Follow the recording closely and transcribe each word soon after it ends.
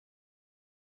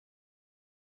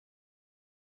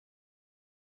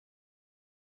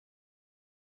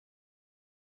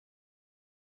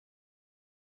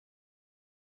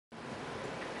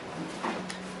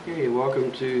Okay,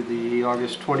 welcome to the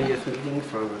August 20th meeting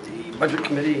for the Budget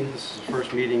Committee. This is the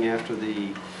first meeting after the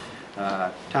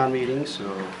town meeting, so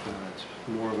it's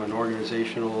more of an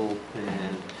organizational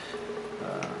and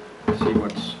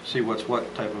see what's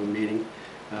what type of a meeting.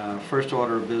 First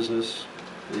order of business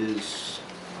is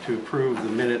to approve the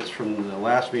minutes from the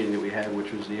last meeting that we had,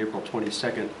 which was the April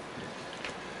 22nd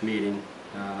meeting.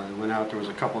 Went out, there was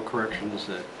a couple of corrections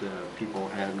that people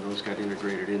had, and those got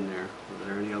integrated in there. Were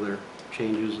there any other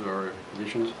changes or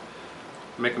additions?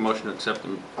 Make a motion to accept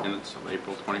the minutes of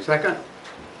April 22nd. Second.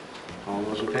 All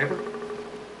those in favor?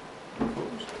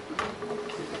 Opposed?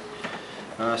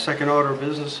 Second order of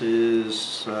business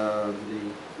is the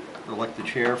elected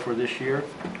chair for this year.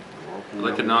 I'd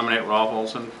like to nominate Rolf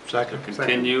Olson to Second.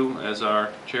 continue as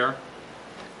our chair.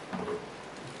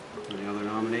 Any other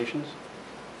nominations?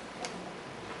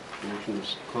 Motion to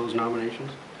close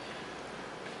nominations.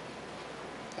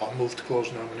 I'll move to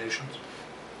close nominations.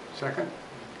 Second.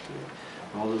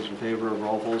 All those in favor of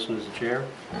Rolf Olson as the chair?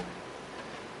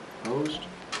 Opposed?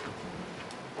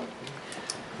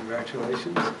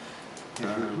 Congratulations.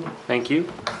 Thank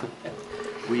you.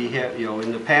 We have,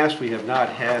 in the past, we have not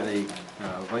had a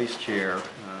vice chair,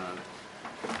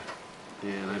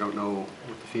 and I don't know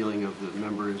what the feeling of the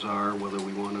members are, whether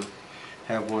we want to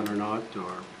have one or not,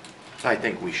 or I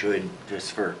think we should,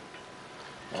 just for...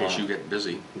 In case you get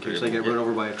busy. in case they get run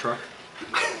over by a truck.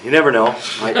 You never know.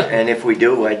 And if we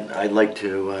do, I'd like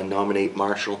to nominate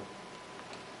Marshall.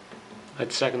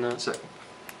 I'd second that.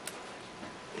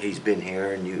 He's been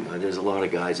here, and there's a lot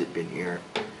of guys that been here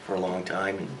for a long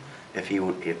time, and if he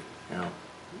would,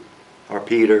 or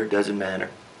Peter, doesn't matter.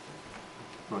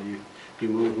 Well, you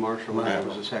moved Marshall, and that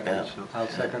was a second, Yeah. so. I'll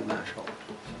second Marshall.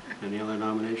 Any other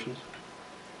nominations?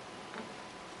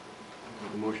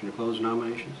 A motion to close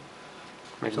nominations?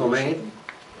 Make a So motion. made.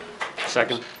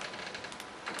 Second.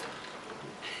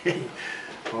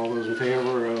 All those in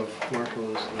favor of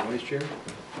Marshall as the vice chair?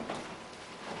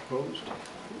 Opposed?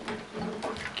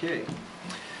 Okay.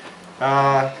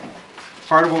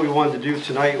 Part of what we wanted to do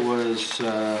tonight was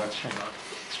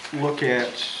look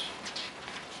at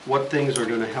what things are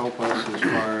going to help us as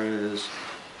far as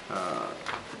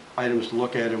items to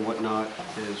look at and whatnot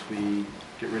as we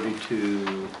get ready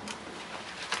to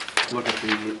look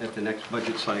at the next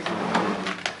budget cycle and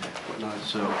whatnot.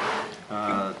 So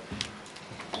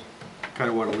kind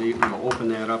of want to open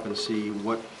that up and see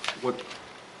what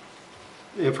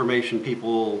information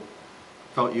people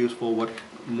felt useful, what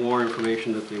more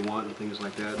information that they want and things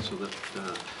like that, so that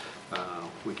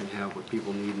we can have what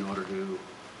people need in order to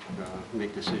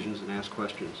make decisions and ask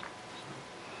questions.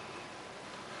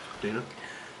 Dana?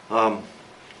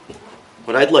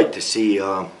 What I'd like to see,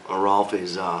 Rolf,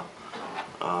 is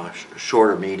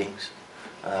shorter meetings,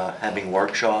 having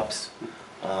workshops.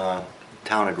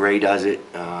 Town of Gray does it,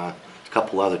 a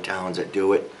couple other towns that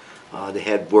do it. They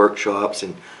had workshops,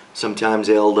 and sometimes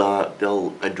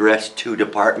they'll address two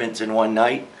departments in one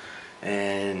night,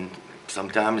 and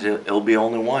sometimes it'll be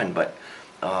only one. But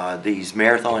these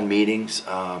marathon meetings,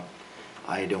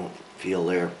 I don't feel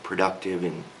they're productive,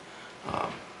 and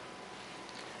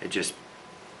it's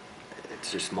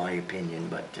just my opinion.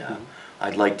 But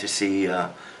I'd like to see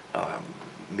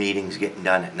meetings getting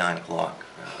done at 9 o'clock.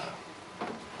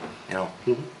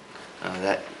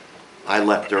 That I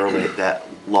left early at that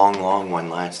long one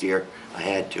last year. I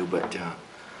had to, but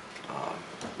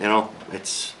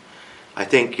it's. I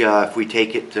think if we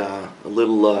take it a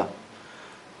little,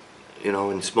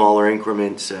 in smaller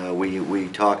increments, we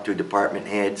talk to department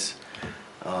heads.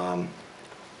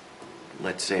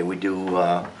 Let's say we do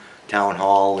town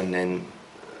hall, and then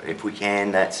if we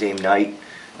can that same night,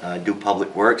 do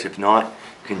public works. If not,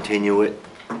 continue it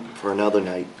for another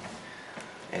night,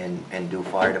 and do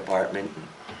fire department,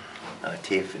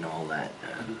 TIF, and all that.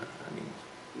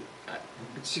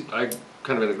 I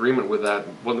kind of in agreement with that.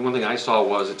 One thing I saw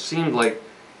was it seemed like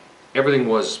everything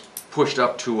was pushed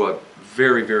up to a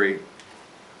very, very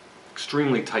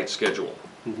extremely tight schedule.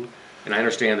 Mm-hmm. And I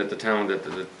understand that the town, that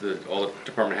all the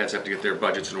department heads have to get their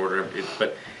budgets in order.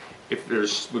 But if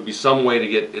would be some way to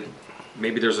get it,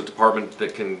 maybe there's a department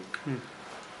that can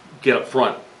get up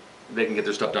front. They can get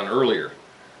their stuff done earlier,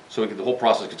 so the whole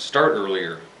process could start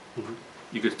earlier. Mm-hmm.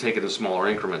 You could take it in smaller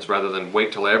increments rather than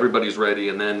wait till everybody's ready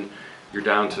and then you're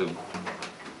down to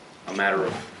a matter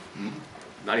of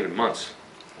not even months.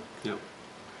 Yeah.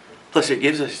 Plus, it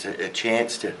gives us a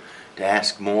chance to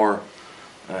ask more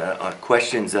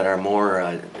questions that are more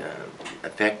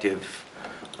effective.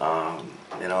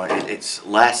 It's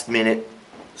last minute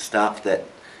stuff that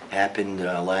happened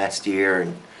last year,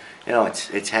 and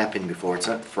it's happened before. It's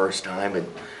not the first time,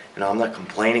 and I'm not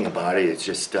complaining about it. It's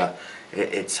just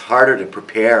it's harder to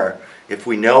prepare if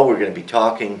we know we're gonna be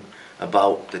talking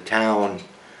about the town,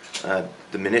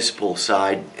 the municipal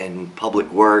side and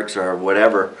public works or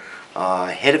whatever,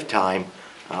 ahead of time.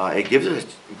 It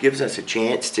gives us a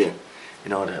chance to, you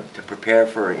know, to prepare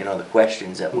for, you know, the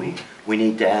questions that we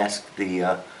need to ask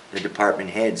the department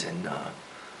heads, and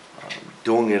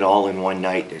doing it all in one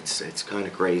night, it's kind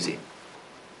of crazy.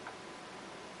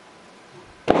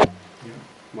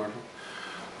 Marshall?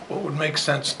 What would make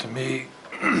sense to me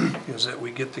is that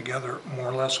we get together more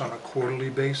or less on a quarterly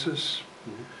basis,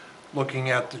 looking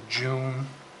at the June,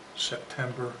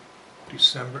 September,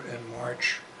 December, and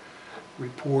March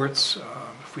reports.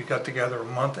 If we got together a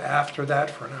month after that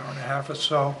for an hour and a half or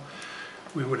so,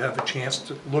 we would have a chance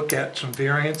to look at some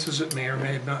variances that may or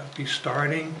may not be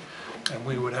starting, and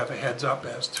we would have a heads up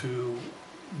as to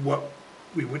what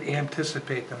we would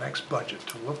anticipate the next budget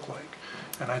to look like.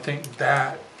 And I think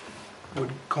that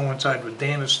would coincide with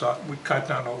Dana's thought. We cut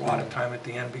down a lot of time at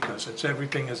the end because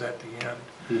everything is at the end.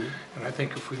 And I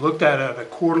think if we looked at it at a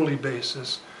quarterly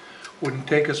basis, wouldn't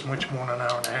take us much more than an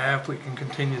hour and a half. We can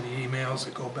continue the emails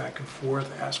that go back and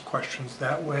forth, ask questions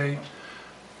that way,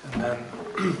 and then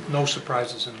no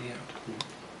surprises in the end.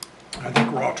 I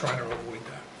think we're all trying to avoid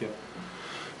that.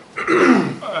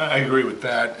 Yep. I agree with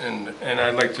that, and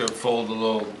I'd like to fold a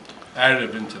little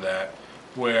additive into that,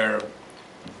 where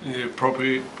the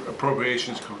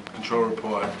appropriations control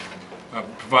report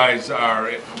provides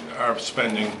our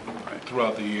spending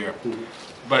throughout the year.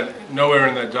 But nowhere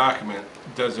in that document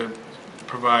does it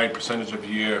provide percentage of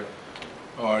year,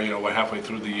 or, you know, what, halfway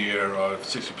through the year, or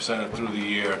 60% through the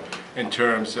year, in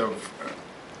terms of,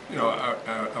 you know,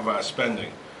 of our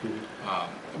spending.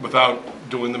 Without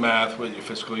doing the math with your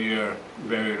fiscal year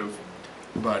variative,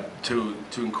 but to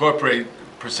incorporate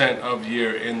percent of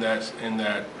year in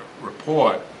that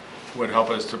report would help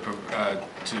us to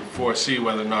foresee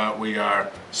whether or not we are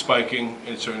spiking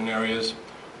in certain areas,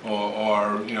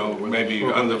 or you know, maybe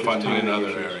underfunding in other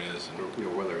areas. You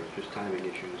know, whether it's just timing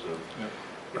issues of,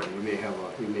 you know, you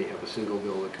may have a single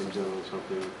bill that comes in on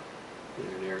something in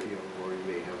an area, or you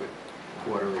may have it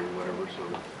quarterly or whatever, so.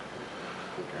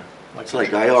 Okay. It's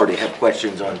like I already have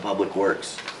questions on public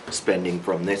works spending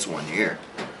from this one here.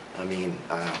 I mean,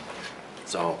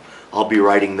 so I'll be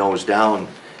writing those down,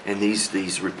 and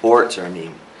these reports are, I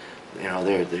mean, you know,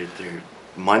 they're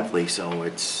monthly, so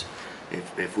it's,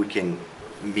 if we can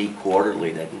meet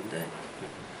quarterly, then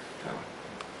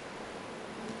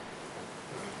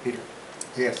Peter?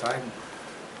 Yes, I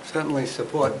certainly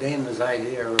support Dana's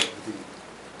idea of the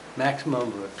maximum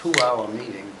of a 2-hour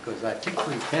meeting, because I think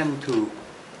we tend to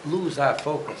lose our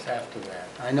focus after that.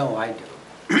 I know I do.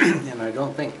 And I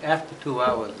don't think after 2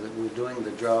 hours that we're doing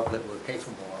the job that we're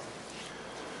capable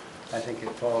of. I think it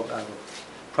falls, our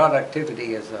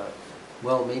productivity as a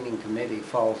well-meaning committee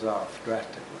falls off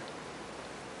drastically.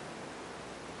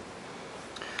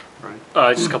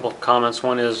 Right. Just a couple of comments.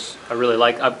 One is, I really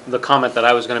like the comment that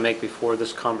I was going to make before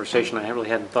this conversation. I really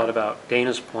hadn't thought about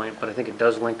Dana's point, but I think it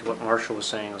does link to what Marshall was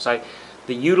saying.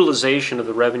 The utilization of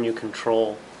the revenue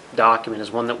control document is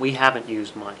one that we haven't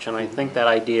used much, and I think that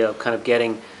idea of kind of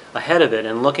getting ahead of it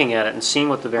and looking at it and seeing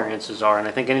what the variances are, and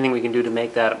I think anything we can do to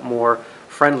make that more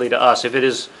friendly to us, if it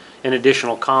is an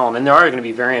additional column, and there are going to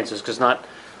be variances, because not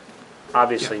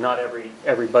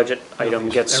every budget item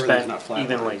gets spent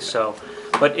evenly, so.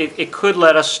 But it could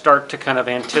let us start to kind of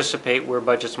anticipate where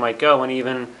budgets might go, and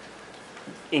even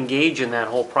engage in that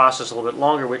whole process a little bit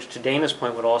longer, which to Dana's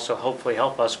point would also hopefully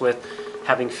help us with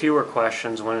having fewer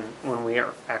questions when we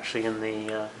are actually in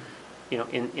the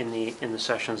in the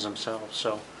sessions themselves.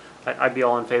 So I'd be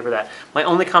all in favor of that. My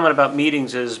only comment about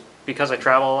meetings is, because I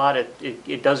travel a lot,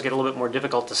 it does get a little bit more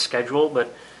difficult to schedule,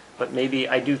 but maybe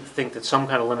I do think that some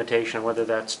kind of limitation, whether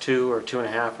that's 2 or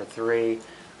 2.5 or 3,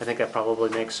 I think that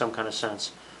probably makes some kind of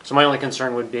sense. So my only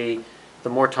concern would be, the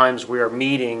more times we are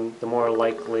meeting, the more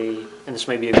likely, and this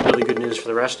may be a really good news for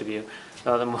the rest of you,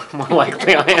 the more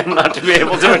likely I am not to be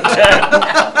able to attend.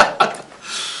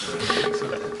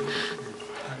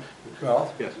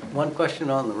 Well, Yes. one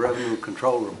question on the revenue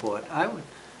control report. I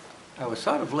was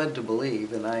sort of led to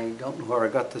believe, and I don't know where I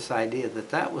got this idea,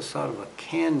 that was sort of a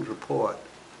canned report,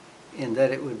 in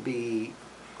that it would be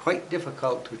quite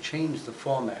difficult to change the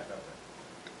format of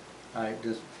it.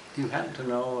 Do you happen to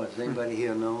know, does anybody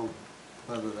here know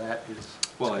whether that is?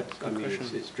 Well,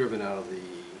 it's driven out of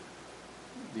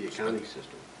the accounting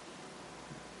system.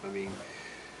 I mean,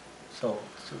 So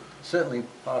certainly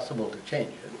possible to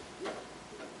change it.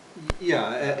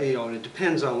 yeah, you know, it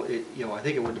depends on, you know, I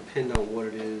think it would depend on what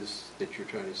it is that you're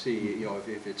trying to see. You know,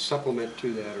 if it's supplement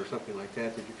to that or something like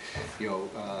that, you know,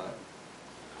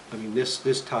 I mean,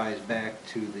 this ties back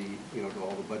to the, you know, to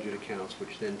all the budget accounts,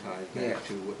 which then ties Yeah. back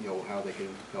to, you know, how they can,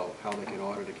 how they can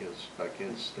audit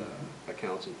against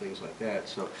accounts and things like that.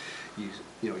 So you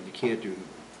know, you can't do,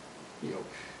 you know,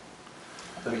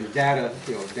 I mean, data,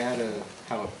 you know, data,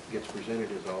 how it gets presented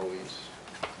is always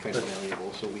kind of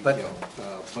valuable, so we, you But- know,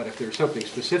 but if there's something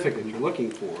specific that you're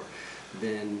looking for,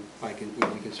 then we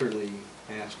can certainly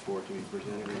ask for it to be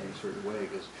presented in a certain way,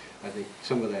 because I think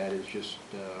some of that is just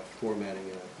formatting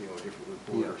a, you know, a different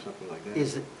report or Yeah. something like that.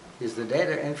 Is the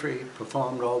data entry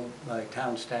performed all by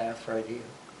town staff right here?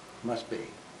 Must be.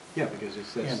 Yeah, because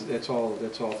it's, Yeah. that's all through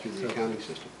the So- accounting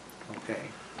system. Okay,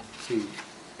 see,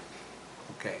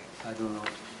 okay, I don't know.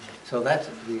 So that's,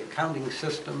 the accounting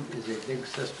system is a big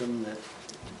system that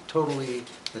totally,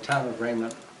 the town of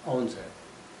Raymond owns it.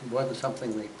 It wasn't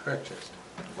something they purchased.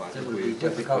 Well, I It think would we- be I think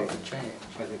difficult we- to change.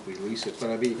 I think we lease it, but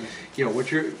I mean, you know,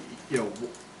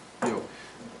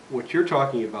 what you're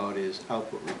talking about is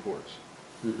output reports,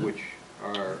 Mhm. which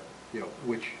are, you know,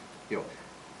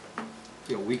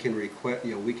 we can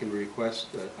request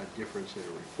a difference in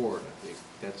a report, I think.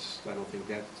 I don't think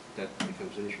that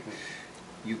becomes an issue.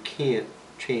 You can't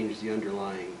change the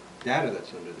underlying data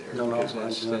that's under there. No, no, Because I'm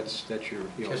not. that's your,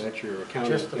 you know, Just- that's your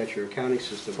just the accounting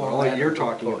system. But all format you're of the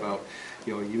talking report. about,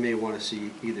 you know, you may want to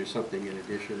see either something in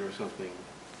addition or something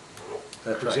That's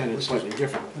right, presented which is- slightly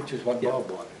different. Which is what Yeah. Bob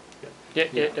wanted. Yeah,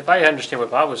 if I understand what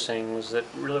Bob was saying, was that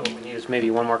really what we need is maybe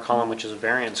one more column, which is a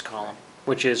variance column,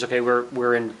 which is, okay,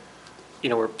 we're in, you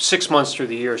know, we're 6 months through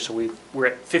the year, so we're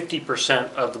at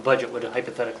 50% of the budget would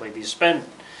hypothetically be spent,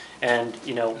 and,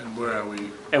 you know, And where are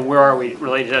we? and where are we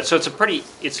related to that? So it's a pretty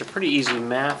easy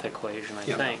math equation, I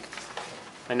Yeah. think.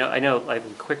 I know, like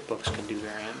QuickBooks can do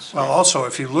variance. Well, also,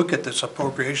 if you look at this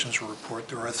appropriations report,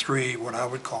 there are 3, what I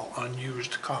would call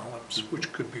unused columns,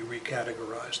 which could be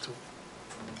recategorized to.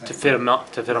 To fit them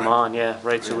Right. on, yeah,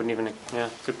 right, so it wouldn't even, yeah,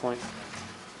 good point.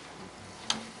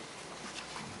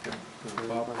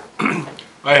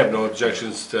 I have no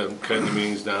objections to cutting the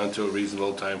meetings down to a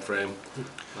reasonable timeframe.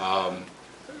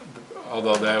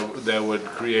 Although that would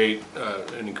create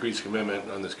an increased commitment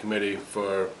on this committee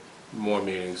for more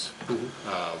meetings.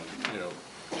 You know,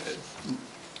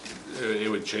 it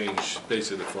would change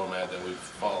basically the format that we've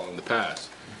followed in the past.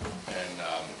 And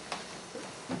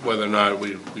whether or not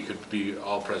we could be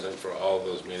all present for all of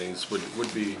those meetings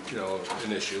would be, you know,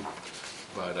 an issue.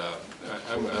 But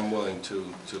I'm willing to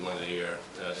lend an ear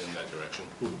in that direction.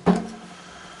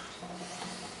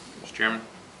 Mr. Chairman?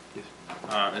 Yes.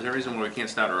 Is there a reason why we can't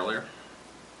start earlier?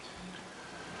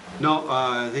 No,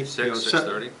 I think, you know,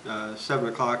 6:30? 7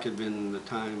 o'clock had been the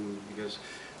time, because,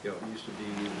 you know, it used to be,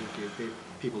 you give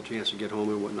people a chance to get home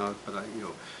and whatnot, but you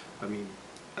know, I mean,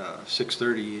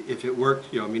 6:30, if it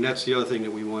worked, you know, I mean, that's the other thing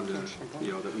that we wanted to,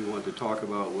 you know, that we wanted to talk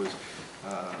about was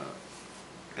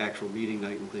actual meeting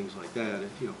night and things like that.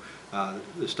 If, you know,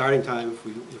 the starting time, if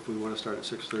we want to start at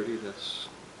 6:30,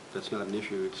 that's not an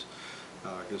issue. It's,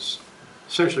 because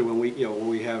essentially when we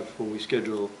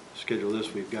schedule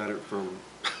this, we've got it from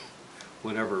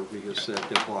whenever, because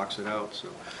that blocks it out, so,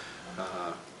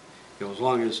 you know, as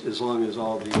long as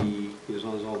all the, the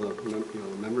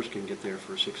members can get there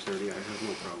for 6:30, I have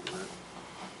no problem with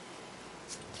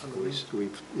that.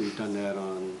 We've done that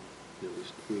on, you know,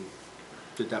 we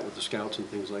did that with the scouts and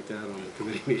things like that on the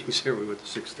committee meetings here, we went to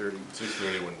 6:30.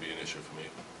 6:30 wouldn't be an issue for me.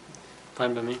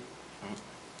 Fine by me.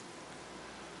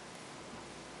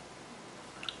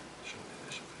 Shouldn't be an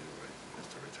issue for you, right?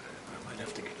 Mr. Retired. I might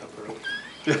have to get up early.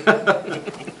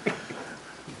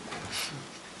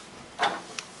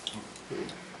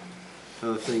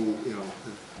 Another thing, you know,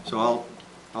 so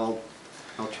I'll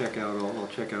check out all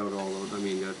those, I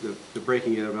mean, the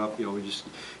breaking it up, you know, we just,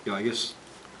 you know, I guess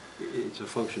it's a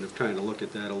function of trying to look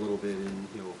at that a little bit and,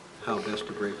 you know, how best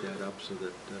to break that up so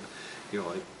that, you know,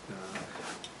 like,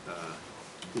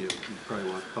 you know, you probably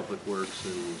want Public Works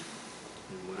and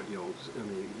what, you know, I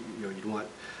mean, you know, you'd want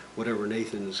whatever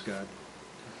Nathan's got,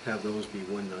 have those be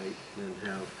one night, and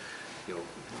have, you know,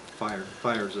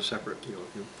 fire's a separate, you know,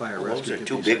 fire Well, rescue. those are could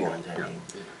two be big separate. ones, I Yeah,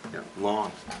 think. yeah.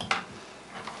 Long.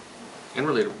 And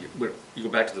really, you go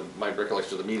back to my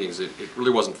recollection of the meetings, it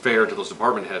really wasn't fair to those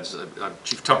department heads.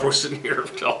 Chief Tupper was sitting here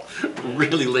until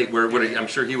really late, where I'm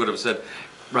sure he would have said,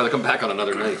 rather come back on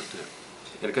another night.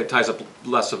 And it kind of ties up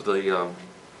less of the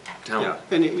town. Yeah,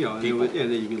 and, you know, people. and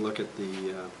then you can look at the,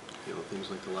 you know, things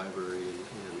like the library and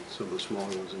some of the smaller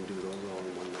ones and do those all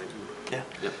in one night. Yeah.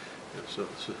 Yep. Yeah,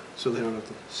 so they don't have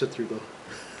to sit through the,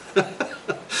 of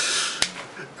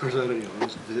course, I don't, you know,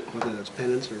 whether that's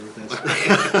penance or that's.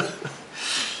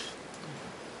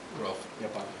 Ralph? Yeah,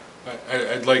 Bob.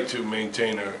 I'd like to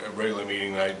maintain a regular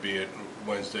meeting night, be it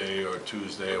Wednesday or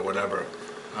Tuesday or whatever,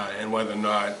 and whether or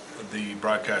not the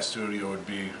broadcast studio would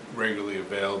be regularly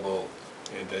available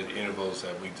at the intervals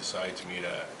that we decide to meet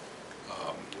at.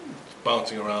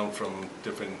 Bouncing around from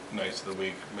different nights of the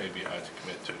week may be hard to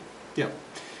commit to. Yeah.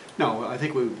 No, I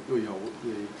think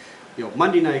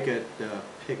Monday night got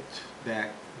picked back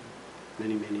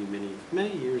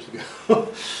many years ago.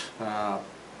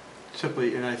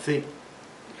 Simply, and I think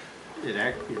it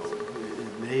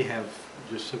may have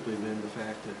just simply been the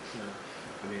fact that,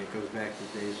 I mean, it goes back to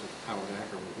the days of Howard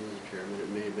Ackerman, he was the chairman. It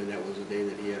may have been that was the day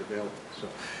that he had available. So,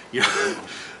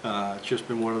 it's just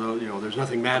been one of those, there's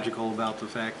nothing magical about the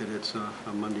fact that it's a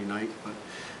Monday night, but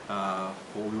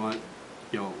what we want,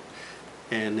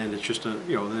 and then it's just then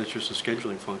it's just a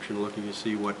scheduling function, looking to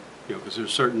see what, because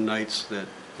there's certain nights that,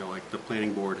 like the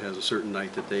planning board has a certain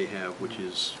night that they have, which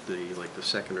is the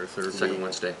second or third Second week.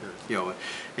 Wednesday.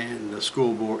 And the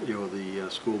school board, the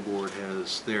school board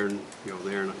has their,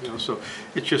 so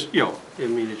it's just, I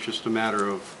mean, it's just a matter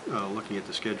of looking at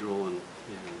the schedule and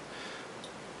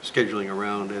scheduling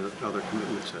around other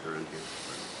commitments that are in here.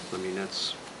 I mean,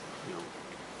 that's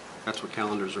what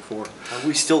calendars are for. Are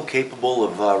we still capable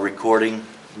of recording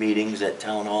meetings at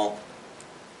Town Hall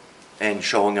and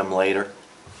showing them later?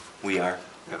 We are.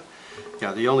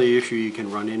 Yeah, the only issue you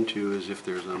can run into is if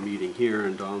there's a meeting here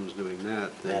and Dom's doing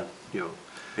that, then,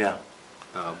 Yeah.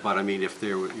 but I mean, if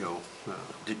there were,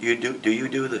 Do you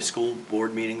do the school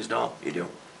board meetings, Dom? You do?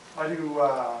 I do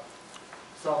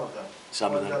some of them.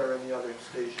 Some of Ones them? that are in the other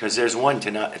stations. Because there's one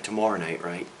tomorrow night,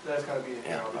 right? That's gotta be,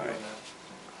 Yeah, I'll be all doing right.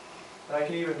 that. And I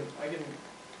can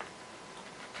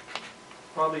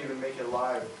probably even make it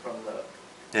live from the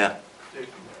Yeah,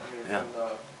 station, I mean, Yeah. from the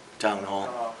Town town Hall.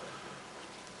 office.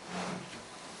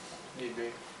 Need be.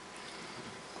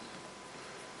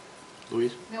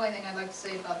 Louise? The only thing I'd like to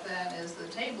say about that is the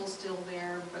table's still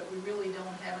there, but we really don't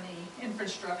have any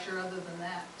infrastructure other than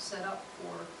that set up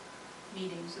for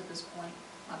meetings at this point.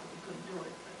 Not that we couldn't do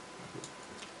it, but.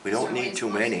 We don't Certainly need it's too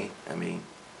close. many, I mean,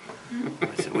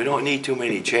 I said, we don't need too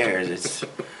many chairs, it's,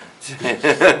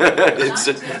 it's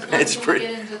Not pretty,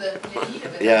 get into the heat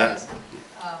of it, I Yeah. guess.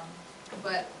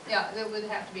 But, yeah, there would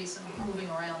have to be some moving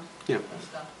around Yeah. and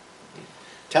stuff.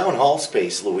 Town Hall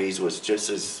space, Louise, was just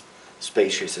as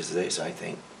spacious as this, I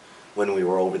think, when we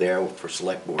were over there for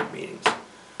select board meetings. Yeah,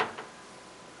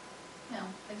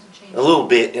 things have changed. A little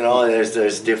bit,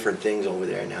 there's different things over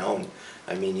there now, and,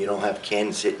 I mean, you don't have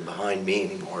Ken sitting behind me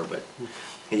anymore, but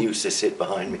he used to sit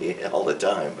behind me all the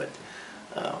time, but,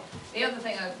 The other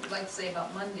thing I'd like to say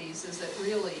about Mondays is that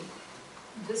really,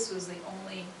 this was the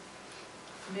only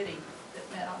committee that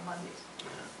met on Mondays.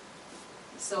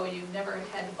 So you never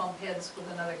had to bump heads with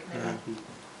another committee.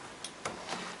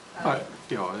 But,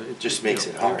 it just makes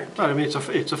it hard. But I mean, it's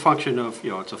a function of,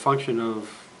 it's a function of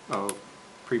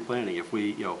pre-planning. If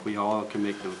we all can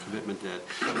make the commitment that,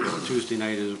 Tuesday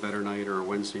night is a better night, or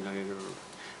Wednesday night, or,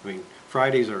 I mean,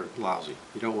 Fridays are lousy.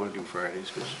 You don't want to do Fridays,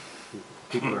 because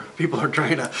people are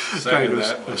trying to,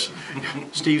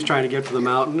 Steve's trying to get to the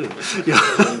mountain, and,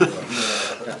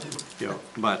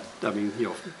 but, I mean,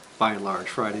 by and large,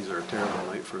 Fridays are a terrible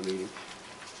night for a meeting.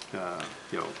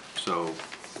 So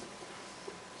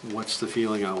what's the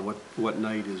feeling on what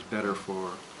night is better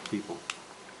for people?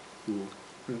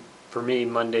 For me,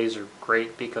 Mondays are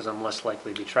great because I'm less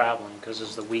likely to be traveling, because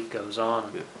as the week goes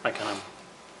on, Yeah. I kind of,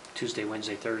 Tuesday,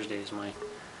 Wednesday, Thursday is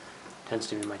tends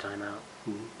to be my time out.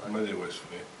 Monday works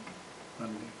for me.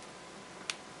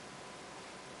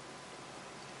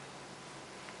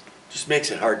 Just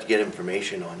makes it hard to get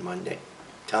information on Monday.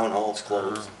 Town Hall's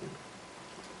closed.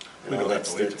 We don't have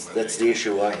to wait till That's Monday. the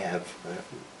issue I have.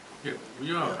 Yeah, we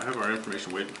have our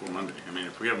information waiting for Monday. I mean,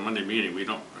 if we have a Monday meeting, we're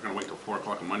not gonna wait till 4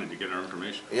 o'clock on Monday to get our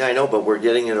information. Yeah, I know, but we're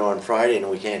getting it on Friday and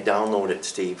we can't download it,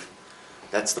 Steve.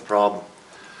 That's the problem.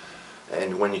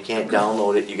 And when you can't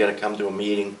download it, you gotta come to a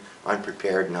meeting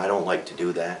unprepared, and I don't like to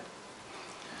do that.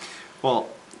 Well,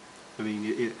 I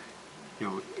mean,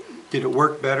 did it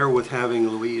work better with having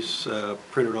Louise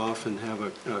print it off and have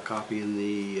a copy in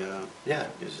the Yeah,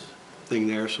 'cause thing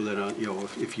there, so that,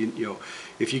 if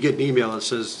you get an email that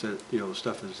says that, the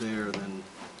stuff is there, then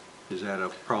is that a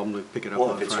problem to pick it up on well,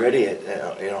 Friday? if it's ready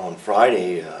at, on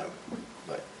Friday,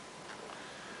 but,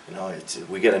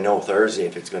 we gotta know Thursday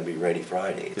if it's gonna be ready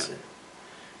Friday. It's, Yeah.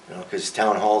 'Cause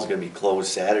Town Hall's gonna be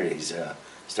closed Saturdays,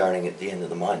 starting at the end of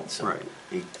the month, so. Right.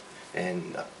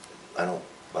 And I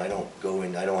don't go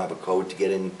in, I don't have a code to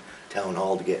get in Town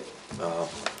Hall to get,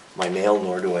 my mail,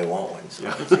 nor do I want one, so.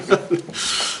 I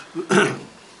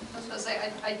was gonna say,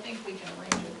 I think we can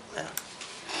arrange it. Yeah.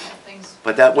 Have things.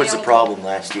 But that was the available. problem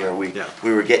last year. We Yeah.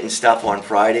 were getting stuff on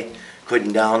Friday,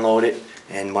 couldn't download it,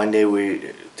 and Monday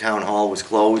Town Hall was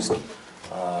closed.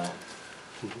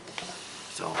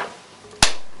 So,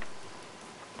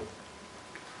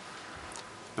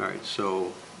 All right,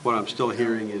 so what I'm still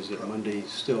hearing is that Monday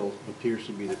still appears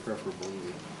to be the preferable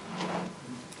evening.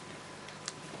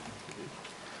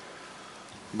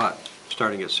 But,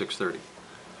 starting at 6:30.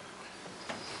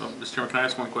 Well, Mr. Chairman, can I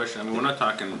ask one question? I mean, we're not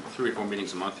talking 3 or 4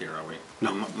 meetings a month here, are we?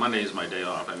 No. Monday is my day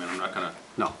off. I mean, I'm not gonna,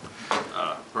 No,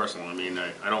 personally, I mean,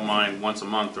 I don't mind once a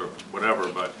month or whatever,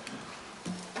 but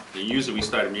usually we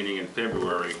started meeting in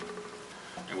February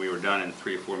and we were done in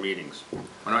 3 or 4 meetings.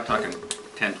 We're not talking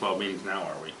 10, 12 meetings now,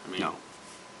 are we? I mean, no.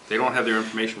 they don't have their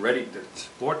information ready to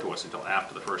support to us until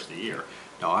after the first of the year.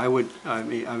 No, I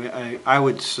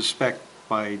would suspect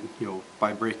by,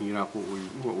 by breaking it up,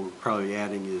 what we're probably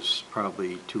adding is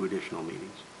probably 2 additional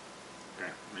meetings. Okay?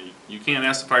 I mean, you can't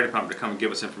ask the fire department to come and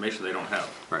give us information they don't have,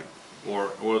 Right.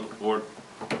 or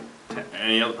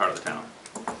any other part of the town.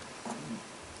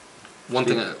 One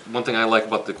thing I like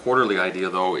about the quarterly idea,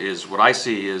 though, is what I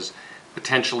see is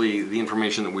potentially the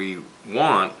information that we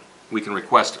want, we can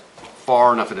request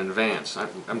far enough in advance.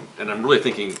 And I'm really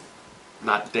thinking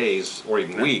not days or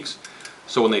even weeks.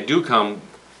 So when they do come,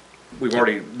 we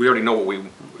already know what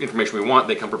information we want.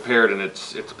 They come prepared, and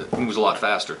it moves a lot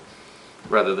faster,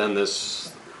 rather than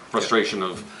this frustration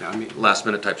of Yeah, I mean- last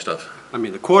minute type stuff. I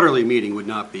mean, the quarterly meeting would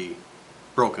not be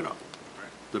broken up.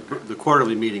 The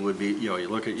quarterly meeting would be, you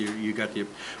look at, you got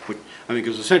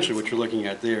because essentially what you're looking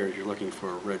at there is you're looking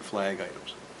for red flag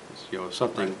items. It's,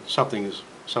 something's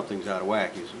out of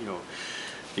whack,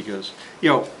 because,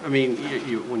 I mean,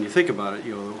 when you think about it,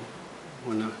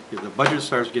 when the budget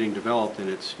starts getting developed and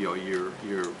it's, you're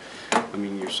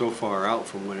so far out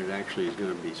from when it actually is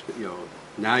gonna be,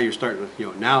 now you're starting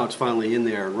to, now it's finally in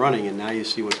there and running, and now you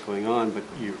see what's going on, but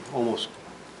you almost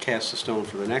cast the stone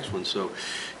for the next one. So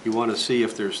you want to see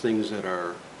if there's things that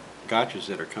are gotchas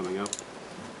that are coming up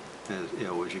as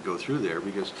you go through there,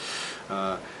 because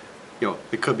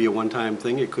it could be a one-time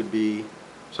thing, it could be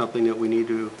something that we need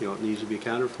to, it needs to be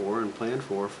accounted for and planned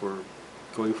for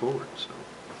going forward. So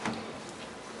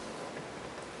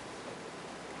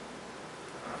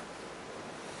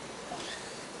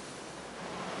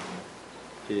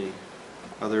any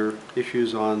other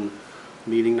issues on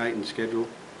meeting night and schedule?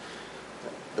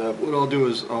 What I'll do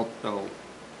is I'll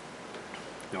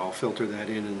filter that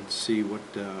in and see what,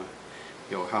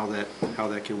 how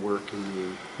that can work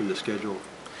in the schedule.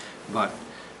 But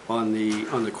on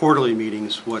the quarterly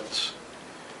meetings, I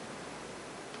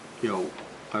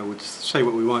would say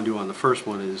what we want to do on the first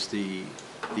one is the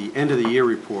end of the year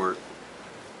report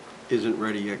isn't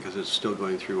ready yet because it's still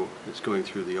going through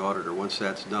the auditor. Once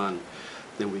that's done,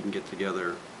 then we can get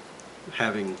together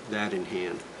having that in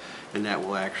hand. And that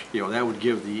will actually, that would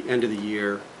give the end of the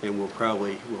year, and we'll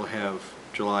have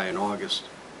July and August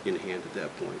in hand at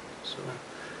that point,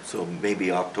 so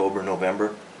maybe October,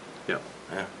 November? yeah.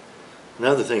 Yeah.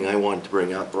 Another thing I wanted to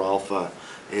bring up, Ralph,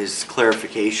 is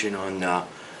clarification on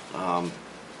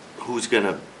who's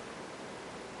gonna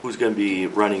be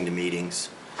running the meetings.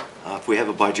 If we have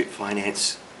a budget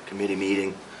finance committee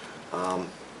meeting,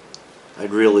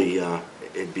 I'd really,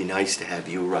 it'd be nice to have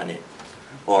you run it,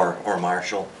 or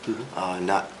Marshall,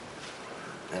 not,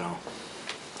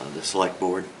 the select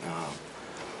board.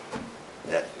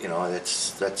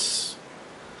 That's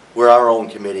we're our own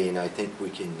committee, and I think we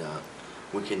can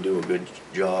do a good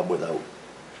job without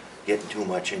getting too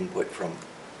much input from.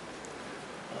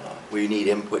 We need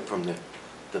input from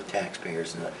the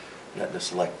taxpayers, not the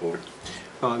select board.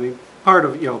 Well, I mean,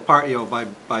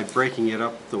 by breaking it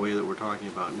up the way that we're talking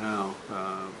about now,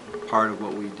 part of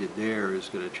what we did there is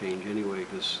going to change anyway,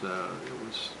 because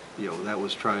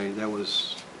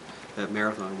that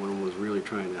marathon one was really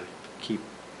trying to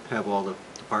have all the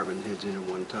department heads in at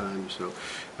one time. So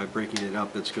by breaking it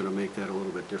up, it's going to make that a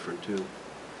little bit different too. So,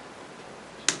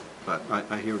 but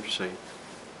I hear what you're saying.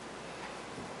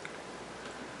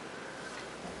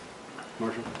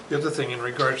 Marshall? The other thing in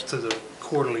regards to the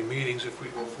quarterly meetings, if we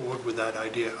go forward with that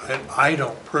idea, I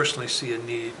don't personally see a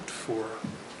need for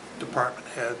department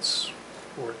heads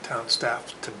or town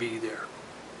staff to be there.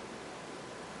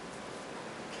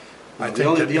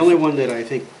 The only one that I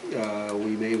think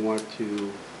we may want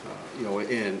to,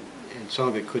 and some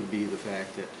of it could be the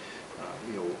fact that,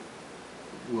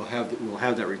 we'll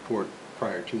have that report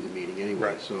prior to the meeting anyway.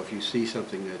 Right. So if you see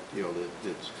something that,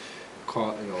 that's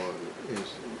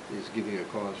is giving a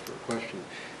cause for a question,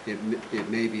 it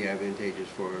may be advantageous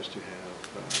for us to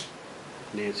have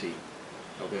Nancy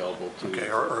available to.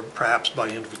 Okay, or perhaps by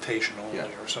invitation only, Yeah.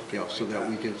 or something like that. So that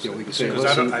we can, we can say, Because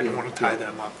listen. I don't want to tie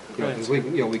them up. Because we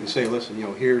can say, listen,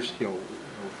 here's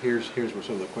where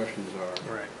some of the questions are.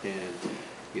 Right. And,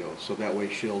 so that way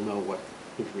she'll know what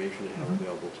information to have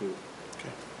available too.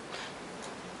 Okay.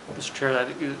 Mr. Chair,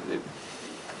 it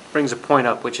brings a point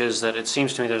up, which is that it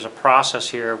seems to me there's a process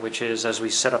here, which is as we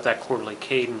set up that quarterly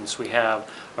cadence, we have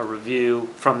a review.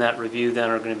 From that review then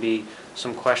are going to be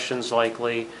some questions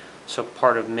likely. So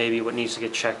part of maybe what needs to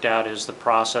get checked out is the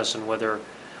process and whether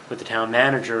with the town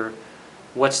manager,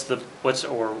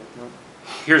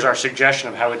 here's our suggestion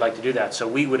of how we'd like to do that. So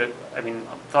we would, I mean,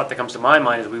 a thought that comes to my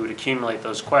mind is we would accumulate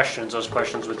those questions. Those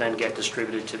questions would then get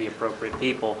distributed to the appropriate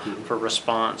people for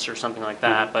response or something like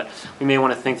that. But we may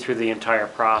want to think through the entire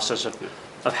process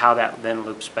of how that then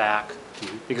loops back.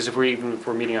 Because if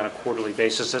we're meeting on a quarterly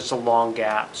basis, that's a long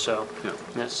gap. So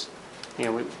that's,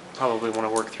 we probably want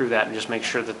to work through that and just make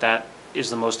sure that that is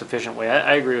the most efficient way.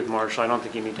 I agree with Marshall. I don't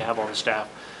think you need to have all the staff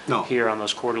here on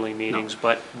those quarterly meetings,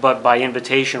 but by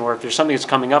invitation, or if there's something that's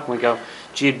coming up and we go,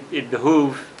 gee, it'd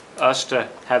behoove us to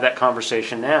have that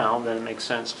conversation now, then it makes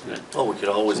sense. Well, we could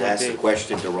always ask the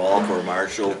question to Rolf or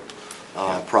Marshall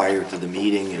prior to the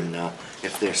meeting, and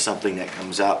if there's something that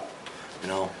comes up,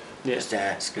 just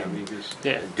ask.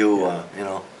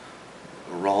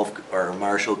 Rolf or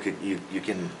Marshall, you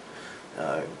can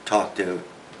talk to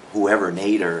whoever,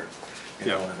 Nate or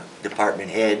department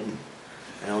head,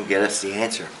 get us the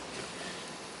answer.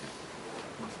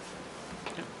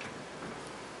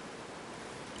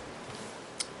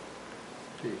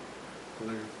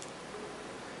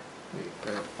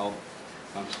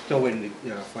 I'm still waiting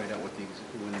to find out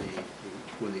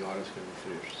when the audit's going to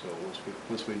be finished. So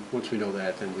once we know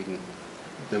that, then we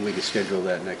can schedule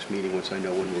that next meeting. Once I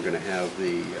know when we're going to have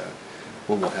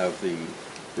when we'll have the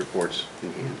reports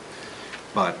in hand.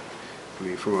 But I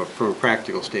mean, from a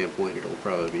practical standpoint, it'll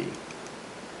probably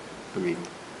be,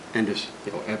 end of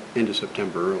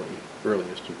September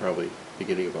earliest, and probably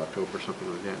beginning of October, something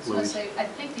like that. So let's say, I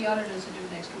think the auditors are due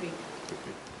next week.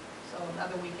 Okay. So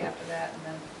another week after that, and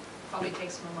then probably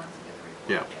takes them a month to get the report.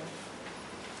 Yeah.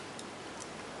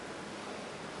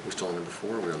 We still on number 4,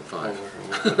 or are we on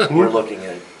 5? We're looking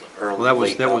at early, Well,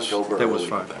 late October. that was early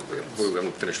 5. November. We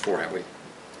haven't finished 4, have we?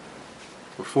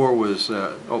 Well, 4 was,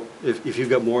 if you've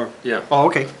got more. Yeah. Oh,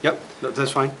 okay, yep,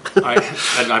 that's fine.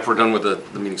 If we're done with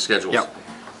the meeting schedules. Yep.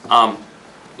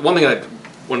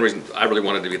 One reason I really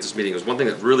wanted to be at this meeting was one thing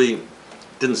that really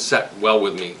didn't set well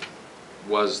with me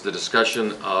was the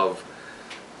discussion of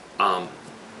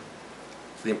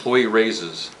the employee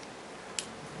raises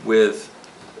with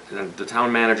the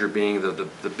town manager being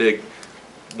the big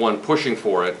one pushing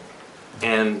for it,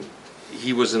 and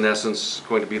he was in essence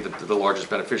going to be the largest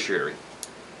beneficiary.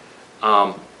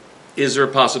 Is there a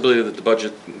possibility that the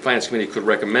Budget and Finance Committee could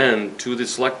recommend to the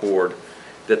Select Board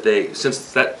that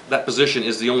since that position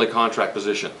is the only contract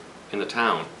position in the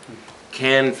town,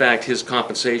 can in fact his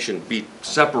compensation be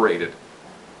separated?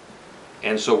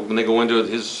 And so when they go into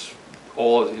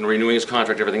renewing his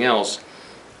contract, everything else,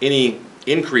 any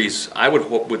increase I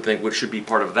would think should be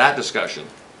part of that discussion,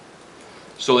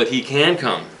 so that he can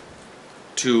come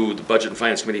to the Budget and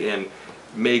Finance Committee and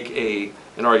make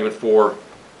an argument for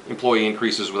employee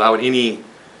increases without any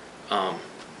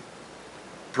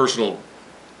personal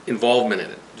involvement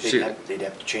in it. They'd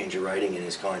have to change the writing in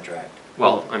his contract.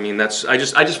 Well, I mean, I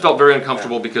just felt very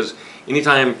uncomfortable because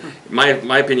anytime, my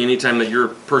opinion, anytime that you're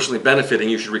personally benefiting,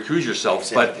 you should recuse yourself.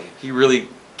 Exactly. But he really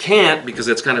can't because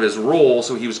that's kind of his role,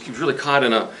 so he was really caught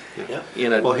in a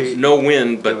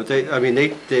no-win, but.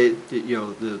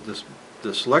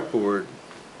 The Select Board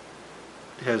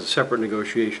has a separate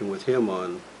negotiation with him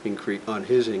on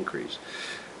his increase.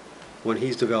 When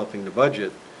he's developing the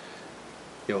budget,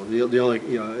 the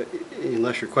only,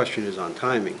 unless your question is on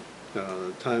timing,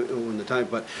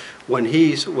 but when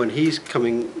he's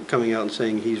coming out and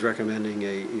saying he's recommending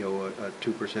a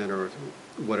 2% or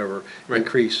whatever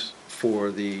increase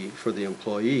for the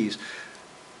employees,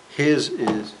 his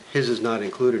is not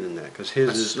included in that, because his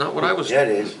is. That's not what I was. Yeah, it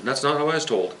is. That's not how I was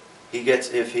told. He gets,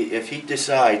 if he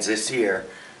decides this year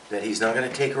that he's not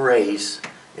gonna take a raise,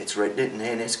 it's written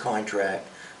in his contract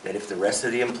that if the rest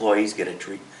of the employees get a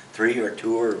 3 or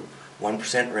 2 or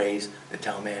 1% raise, the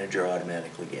town manager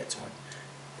automatically gets one.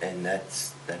 And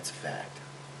that's a fact.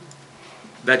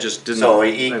 That just didn't. So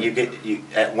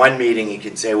at one meeting, he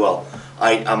can say, well,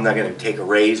 I'm not gonna take a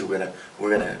raise, we're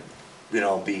gonna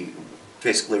be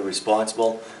fiscally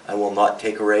responsible, I will not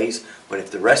take a raise, but if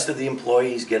the rest of the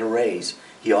employees get a raise,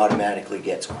 he automatically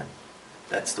gets one.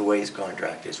 That's the way his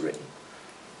contract is written.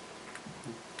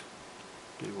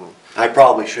 I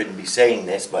probably shouldn't be saying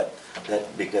this, but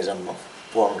because I'm a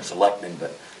former selectman,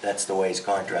 but that's the way his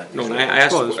contract is No, written. I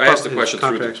asked the question through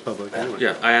Contract's public anyway.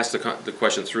 Yeah, I asked the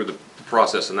question through the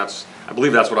process, and I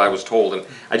believe that's what I was told, and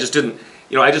I just didn't,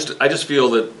 I just feel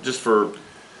that, just for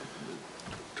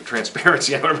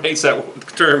transparency, I don't know if that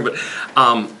term, but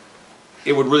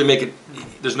it would really make it,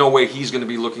 there's no way he's gonna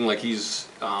be looking like he's,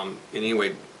 in any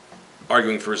way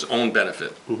arguing for his own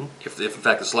benefit. If in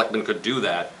fact the selectmen could do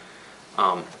that,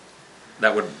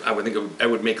 that would, I would think it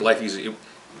would make life easy. It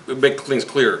would make things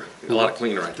clearer, a lot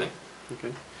cleaner, I think.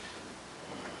 Okay.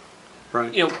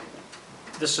 Brian? You know,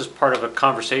 this is part of a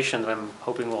conversation that I'm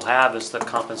hoping we'll have as the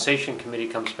compensation committee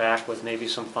comes back with maybe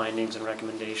some findings and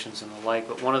recommendations and the like.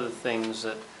 But one of the things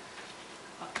that,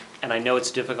 and I know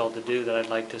it's difficult to do, that I'd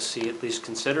like to see at least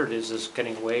considered is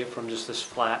getting away from just this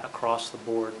flat across the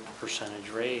board percentage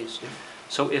raise.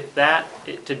 So if that,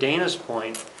 to Dana's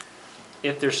point,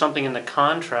 if there's something in the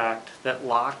contract that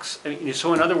locks, I mean,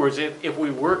 so in other words, if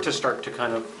we were to start to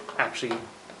kind of actually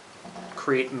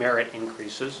create merit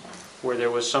increases, where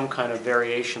there was some kind of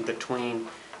variation between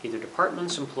either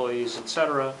departments, employees, et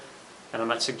cetera, and I'm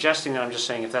not suggesting that, I'm just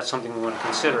saying if that's something we want to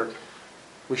consider,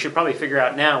 we should probably figure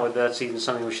out now whether that's even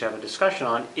something we should have a discussion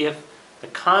on, if the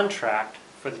contract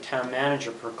for the town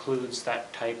manager precludes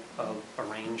that type of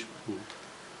arrangement.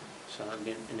 So that'd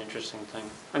be an interesting thing.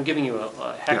 I'm giving you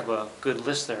a heck of a good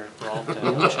list there, Rolf,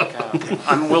 to check out.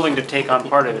 I'm willing to take on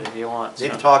part of it if you want.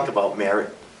 They've so. talked about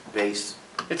merit-based.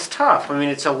 It's tough. I mean,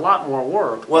 it's a lot more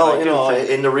work. but Well, I you do know, think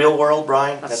in the real world,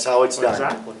 Brian, that's how it's done.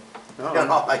 Exactly. No, You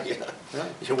know, yeah.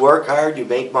 you work hard, you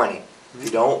make money. If you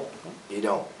don't, you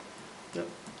don't. So,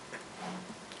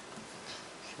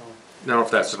 I don't know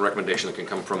if that's a recommendation that can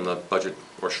come from the budget,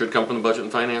 or should come from the budget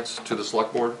and finance to the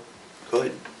select board.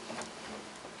 Good.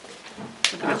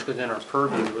 I think it's within our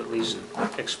purview to at least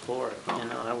explore it, you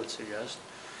know, I would suggest.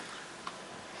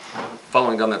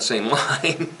 Following down that same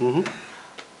line.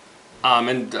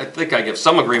 And I think I give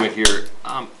some agreement here,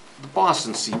 the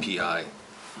Boston CPI,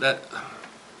 that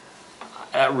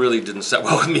really didn't set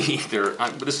well with me either.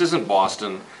 But this isn't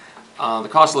Boston. The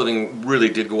cost of living really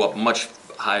did go up much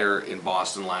higher in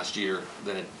Boston last year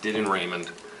than it did in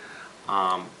Raymond.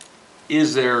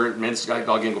 Is there, and this again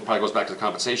probably goes back to the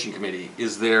compensation committee,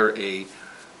 is there a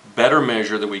better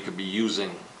measure that we could be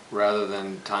using rather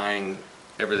than tying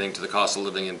everything to the cost of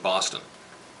living in Boston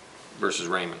versus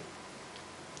Raymond?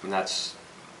 And that's,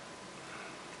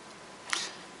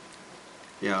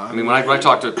 Yeah. I mean, when I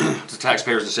talked to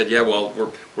taxpayers and said, yeah, well,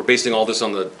 we're basing all this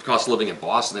on the cost of living in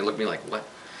Boston, they looked at me like, what?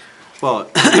 Well,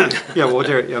 yeah, well,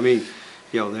 I mean,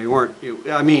 you know, they weren't,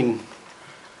 I mean,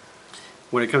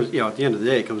 when it comes, you know, at the end of the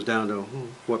day, it comes down to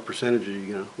what percentage are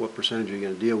you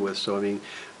gonna deal with? So, I mean,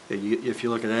 if you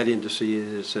look at that indice,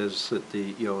 it says that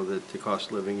the cost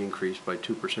of living increased by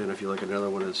 2%. If you look at another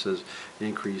one, it says it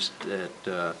increased at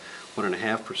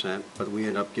 1.5%, but we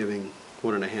end up giving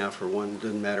 1.5 or 1,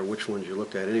 doesn't matter which ones you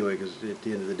looked at anyway, because at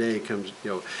the end of the day, it comes,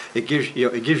 it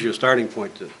gives you a starting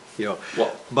point to,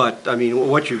 Well, but, I mean,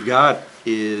 what you've got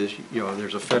is,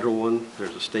 there's a federal one,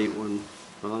 there's a state one,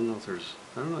 I don't know if there's,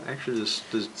 I don't know, actually, does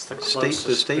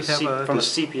the state have a? From a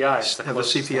CPI, it's the have a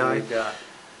closest thing CPI? we've got.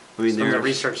 I mean, From the there's,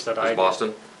 research that I is did.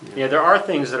 Boston? Yeah, there are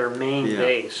things that are main Yeah.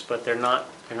 based, but they're not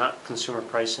consumer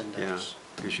price yeah, index.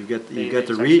 because you've got Maybe the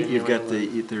it's actually you've got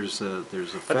New the, there's a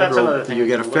But that's another federal, thing you we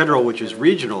get can a look federal at, which is yeah.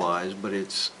 regionalized, but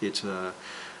it's a,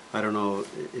 I don't know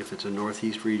if it's a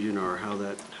northeast region or how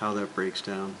that breaks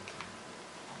down.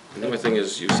 And the only thing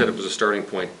is, you said it was a starting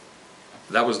point.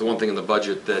 That was the one thing in the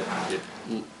budget that it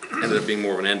ended up being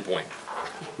more of an end point.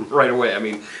 Right away, I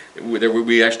mean,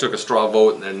 we actually took a straw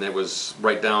vote, and it was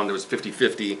right down, there was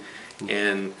 50-50,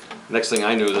 and next thing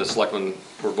I knew, the selectmen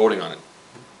were voting on it.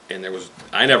 And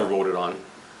I never voted on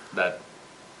that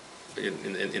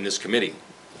in this committee.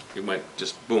 It went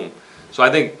just boom. So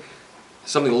I think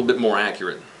something a little bit more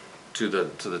accurate to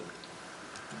the,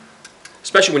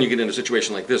 especially when you get into a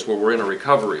situation like this where we're in a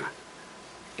recovery,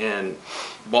 and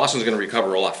Boston's gonna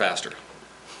recover a lot faster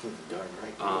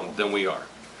than we are.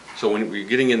 So when we're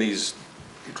getting in these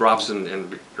drops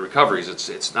and recoveries,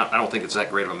 it's not, I don't think it's that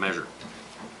great of a measure.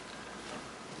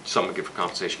 Something to give for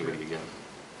compensation committee again.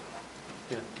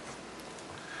 Yeah.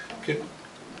 Okay,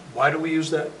 why do we use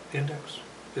that index?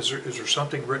 Is there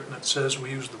something written that says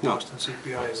we use the No. Boston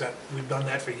CPI? Is that, we've done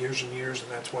that for years and years,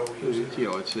 and that's why we use it?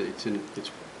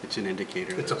 It's an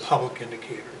indicator. It's a public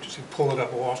indicator. Just you pull it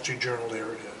up, Wall Street Journal,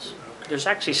 there it is. Okay. There's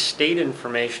actually state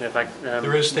information, if I.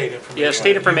 There is state information. Yeah,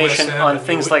 state information USM on and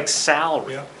things like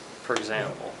salary, Yeah. for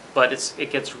example. But it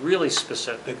gets really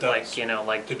specific, It does.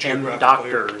 like The M geographical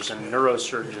doctors and area.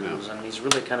 neurosurgeons and these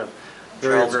really kind of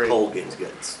very, Charles very. Colgan's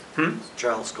got,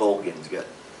 Charles Colgan's got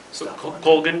stuff on it.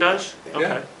 Colgan does? Yeah.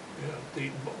 Okay. Yeah,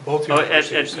 both Oh,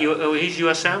 universities. have he's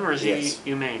USM or is Yes.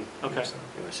 he UMaine? Okay, USM.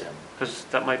 USM. because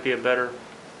that might be a better,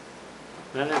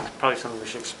 that is probably something we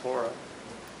should explore.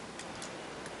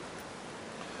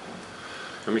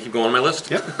 Let me keep going on my list.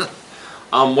 Yep.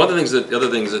 One of the other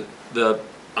things that the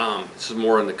some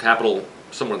more in the capital,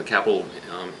 somewhere in the capital,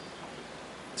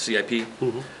 CIP.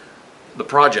 The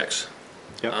projects.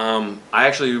 Yep. I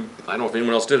don't know if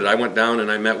anyone else did it, I went down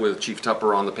and I met with Chief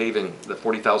Tupper on the paving, the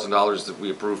 $40,000 that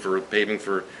we approved for paving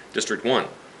for District 1.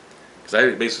 Because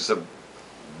I basically said,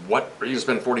 what are you gonna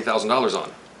spend $40,000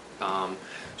 on?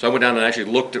 So I went down and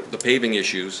actually looked at the paving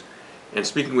issues, and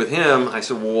speaking with him, I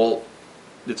said, well,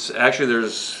 it's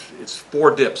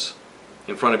 4 dips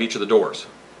in front of each of the doors.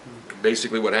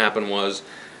 Basically what happened was,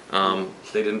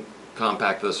 they didn't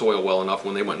compact the soil well enough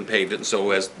when they went and paved it, and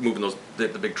so as moving the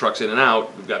big trucks in and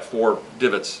out, we've got 4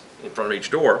 divots in front of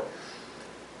each door.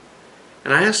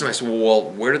 And I asked him, I said, well,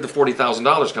 where did the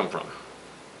 $40,000 come from?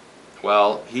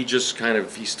 Well, he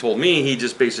told me, he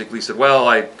just basically said, well,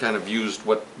 I kind of used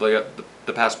what the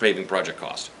past paving project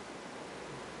cost,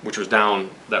 which was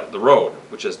down the road,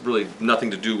 which has really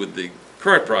nothing to do with the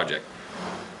current project.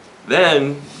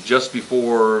 Then, just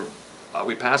before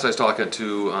we passed, I was talking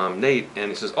to Nate, and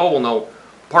he says, oh, well, no,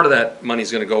 part of that money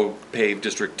is going to go pave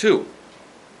District 2.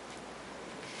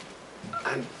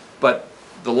 But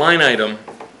the line item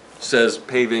says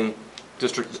paving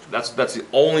District, that's the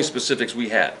only specifics we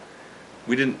had.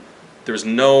 There was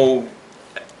no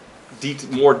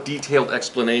more detailed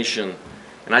explanation,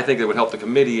 and I think it would help the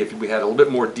committee if we had a little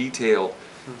bit more detail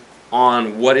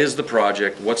on what is the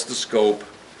project, what's the scope,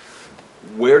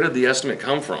 where did the estimate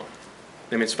come from?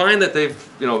 I mean, it's fine that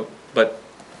but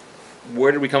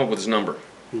where did we come up with this number?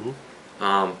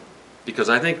 Because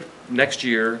I think next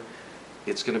year,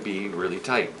 it's gonna be really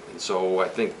tight. And so I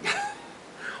think,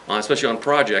 especially on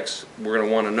projects, we're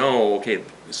gonna wanna know, okay,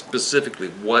 specifically,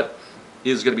 what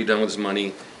is gonna be done with this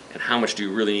money, and how much do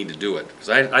you really need to do it? Because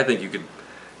I think you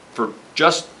could,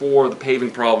 just for the paving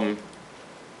problem,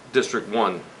 District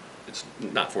 1, it's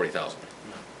not 40,000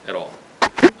 at all.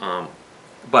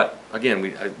 But again,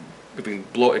 if we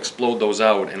can explode those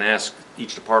out and ask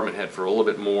each department head for a little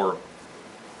bit more,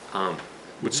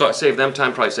 would save them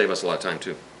time, probably save us a lot of time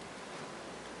too.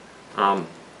 And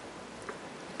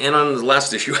on the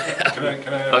last issue I have. Can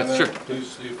I add on that, sure.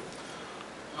 please, Steve?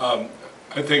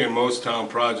 I think in most town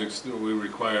projects, we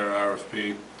require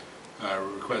RFP,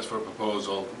 request for a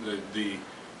proposal.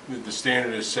 The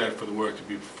standard is set for the work to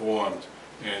be performed,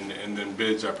 and then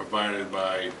bids are provided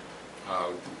by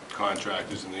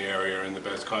contractors in the area, and the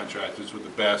best contractors with the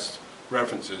best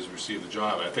references receive the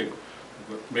job. I think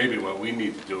maybe what we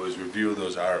need to do is review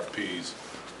those RFPs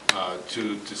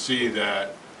to see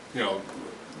that,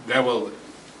 that will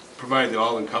provide the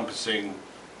all-encompassing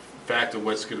fact of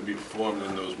what's going to be performed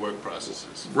in those work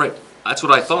processes. Right, that's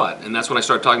what I thought, and that's when I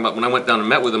started talking about, when I went down and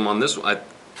met with him on this,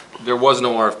 there was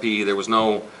no RFP,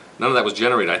 none of that was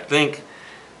generated. I think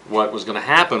what was gonna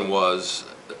happen was,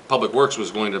 Public Works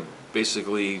was going to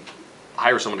basically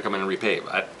hire someone to come in and repave.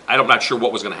 I'm not sure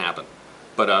what was gonna happen,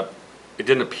 but it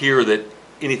didn't appear that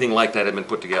anything like that had been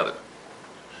put together.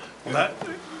 Well,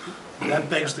 that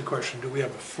begs the question, do we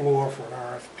have a floor for an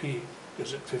RFP?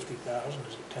 Is it 50,000,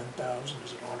 is it 10,000,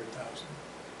 is it 100,000?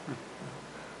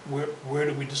 Where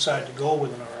do we decide to go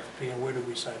with an RFP, and where do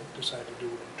we decide to do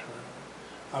it internally?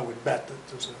 I would bet that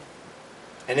there's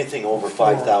Anything over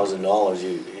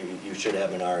 $5,000, you should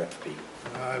have an RFP.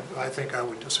 I think I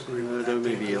would disagree with That that.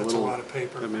 may be a That's a little, lot of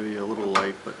paper. that may be a little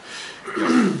light, but,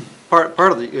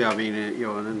 part of the, yeah, I mean,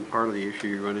 and then part of the issue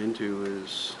you run into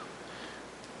is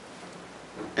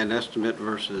an estimate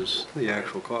versus the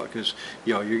actual cost, because,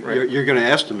 you're gonna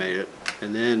estimate it,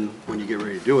 and then when you get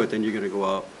ready to do it, then you're gonna go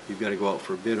out, you've gotta go out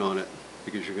for a bid on it,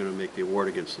 because you're gonna make the award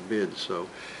against the bid, so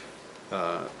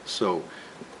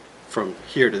from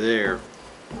here to there,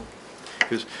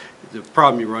 because the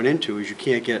problem you run into is you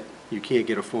can't get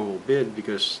a formal bid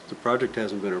because the project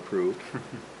hasn't been approved.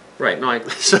 Right, no,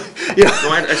 So,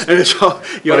 and it's all,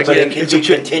 But it can be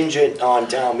contingent on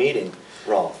town meeting,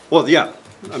 Rolf. well, yeah,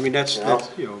 I mean, that's,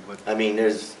 but, I mean,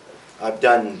 I've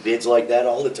done bids like that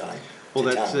all the time. well, to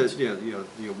that's, towns.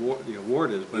 the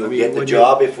award is, but I You'll mean. get the when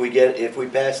job if we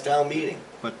pass town meeting.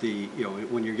 But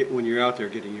when you're out there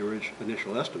getting your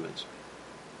initial estimates.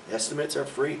 Estimates are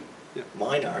free. Yeah.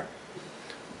 Mine are.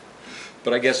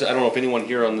 but I guess, I don't know if anyone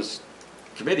here on this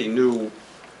committee knew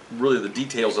really the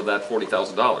details of that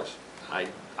 $40,000.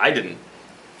 I didn't.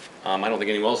 I don't think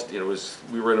anyone else,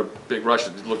 we were in a big rush,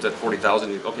 looked at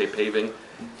 40,000, okay, paving,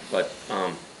 but,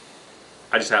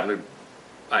 I just happened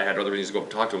to, I had other reasons to go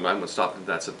talk to him, I went stop, and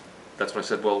that's when I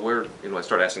said, well, I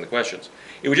started asking the questions.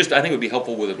 It would just, I think it would be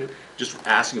helpful with just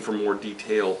asking for more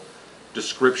detailed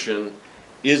description.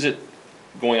 Is it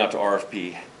going out to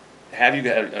RFP? Have you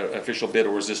got an official bid,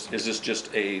 or is this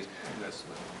just a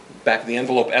back of the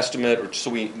envelope estimate, or so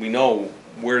we know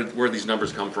where these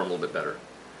numbers come from a little bit better?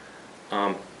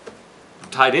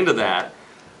 tied into that,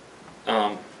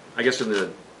 I guess in the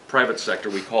private sector,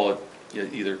 we call it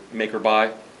either make or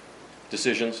buy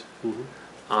decisions.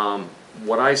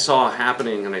 What I saw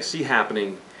happening, and I see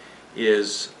happening,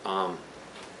 is, I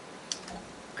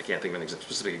can't think of an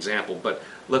specific example, but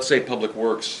let's say Public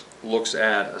Works looks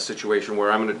at a situation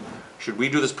where should we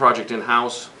do this project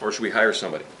in-house, or should we hire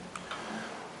somebody?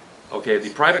 Okay, the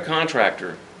private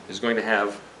contractor is going to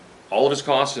have all of his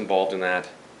costs involved in that,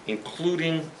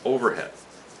 including overhead.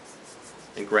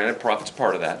 And granted, profit's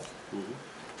part of that.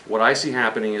 What I see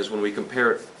happening is when we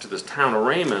compare it to this town of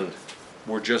Raymond,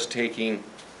 we're just taking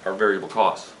our variable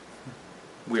costs.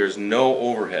 There's no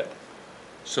overhead.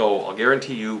 So I'll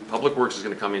guarantee you, Public Works is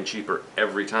gonna come in cheaper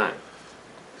every time.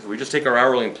 If we just take our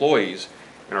hourly employees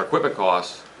and our equipment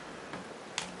costs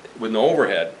with no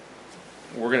overhead,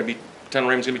 town of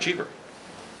Raymond's gonna be cheaper.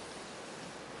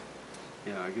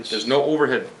 Yeah, I guess. There's no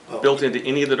overhead built into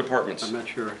any of the departments. I'm not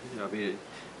sure, I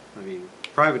mean,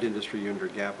 private industry, you're under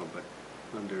GAPA, but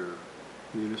under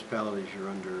municipalities, you're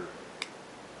under,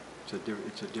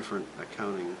 it's a different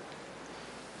accounting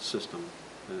system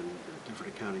and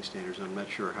different accounting standards. I'm not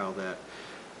sure how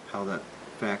that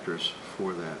factors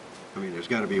for that. I mean, there's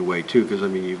gotta be a way too, because I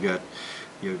mean, you've got,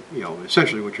 you know,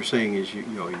 essentially what you're saying is, you're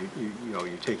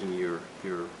taking your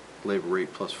labor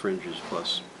rate plus fringes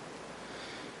plus.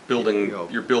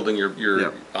 You're building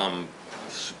your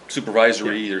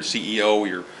supervisory, your CEO,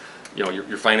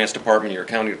 your finance department, your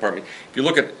accounting department. If you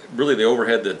look at really the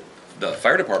overhead that the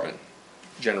fire department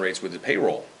generates with the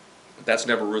payroll, that's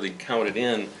never really counted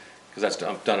in, because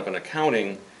that's done up in accounting,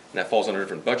 and that falls under a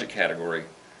different budget category.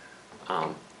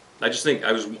 I just think,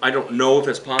 I don't know if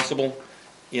it's possible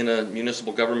in a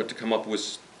municipal government to come up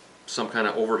with some kind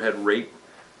of overhead rate,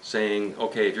 saying,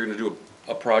 okay, if you're gonna do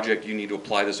a project, you need to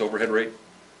apply this overhead rate,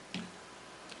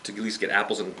 to at least get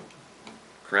apples and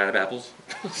crab apples.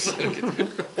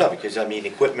 Yeah, because I mean,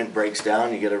 equipment breaks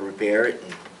down, you gotta repair it,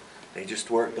 and they just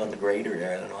worked on the grader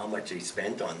there. I don't know how much they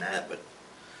spent on that, but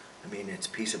I mean, it's a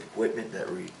piece of equipment that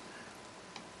we,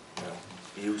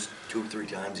 use 2-3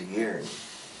 times a year.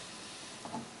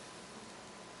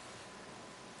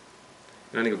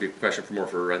 And I think it would be a question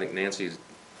for I think Nancy's,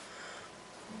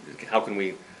 how can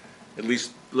we, at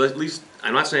least,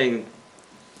 I'm not saying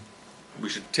we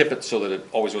should tip it so that it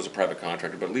always goes to private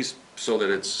contractor, but at least so that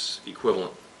it's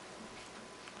equivalent.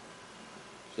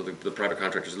 So the private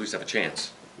contractors at least have a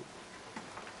chance.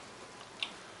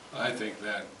 I think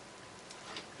that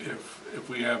if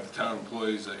we have town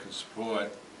employees that can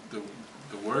support the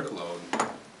workload,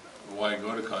 why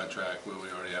go to contract where we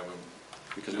already have them?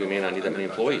 Because we may not need that many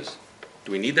employees.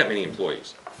 Do we need that many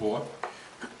employees? 4?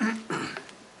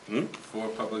 4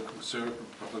 public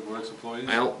works employees?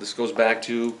 Well, this goes back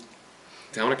to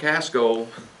town of Casco.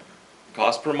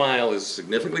 Cost per mile is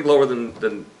significantly lower than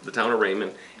the town of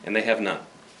Raymond, and they have none.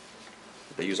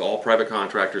 They use all private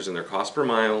contractors, and their cost per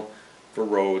mile for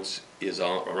roads is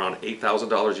around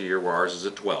 $8,000 a year, where ours is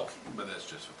at $12,000. But that's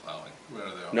just for plowing.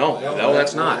 No,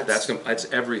 that's not. That's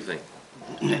everything.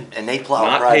 And they plow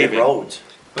Not private paving. roads.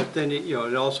 But then,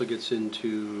 it also gets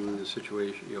into the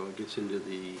situation, it gets into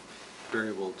the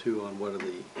variable too on what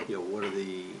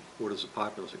is the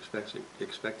populace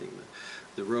expecting.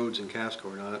 The roads in Casco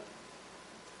are not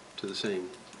to the same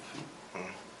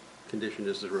condition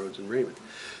as the roads in Raymond.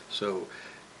 So,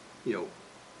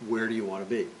 where do you want to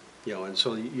be? And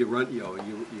so you run, you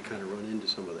kind of run into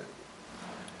some of that.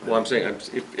 Well, I'm saying,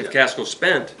 if Casco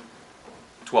spent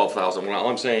 $12,000, all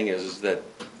I'm saying is that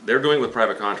they're doing it with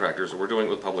private contractors, and we're doing it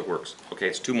with Public Works. Okay,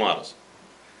 it's 2 models.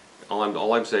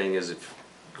 All I'm saying is, if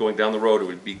going down the road, it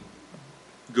would be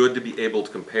good to be able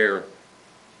to compare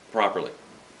properly.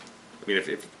 I mean,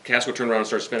 if Casco turned around and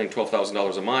started spending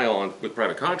 $12,000 a mile with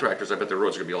private contractors, I bet their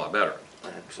roads are gonna be a lot better.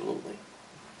 Absolutely.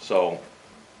 So,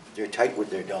 They're tight with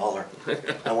their dollar.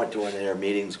 I went to one of their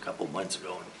meetings a couple months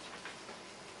ago,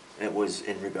 and it was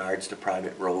in regards to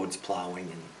private roads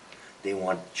plowing, and they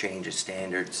want to change the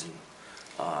standards,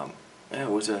 and it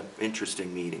was an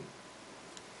interesting meeting.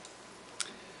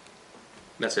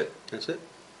 that's it. That's it?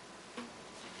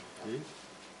 Okay.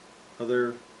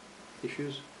 Other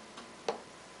issues?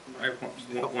 I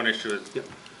have one issue that Yep.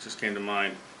 just came to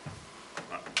mind.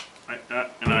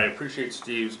 And I appreciate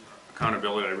Steve's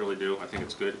accountability, I really do. I think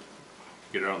it's good to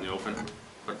get it out in the open.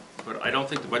 But I don't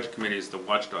think the budget committee is the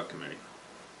watchdog committee.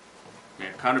 Okay,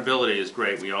 accountability is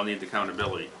great, we all need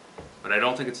accountability. But I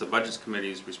don't think it's the budget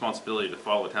committee's responsibility to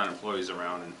follow the town employees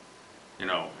around and,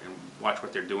 and watch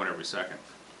what they're doing every second.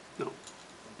 No.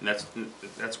 And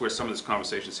that's where some of this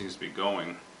conversation seems to be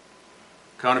going.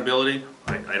 Accountability,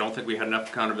 I don't think we had enough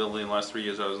accountability in the last 3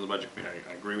 years I was in the budget committee.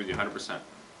 I agree with you 100%.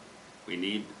 We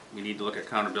need to look at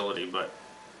accountability, but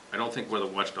I don't think we're the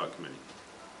watchdog committee.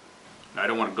 I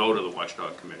don't wanna go to the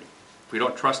watchdog committee. If we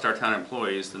don't trust our town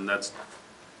employees,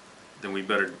 then we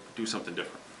better do something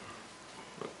different.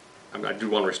 I do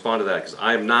want to respond to that, because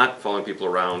I am not following people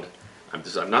around. I'm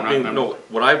not being, I'm- no,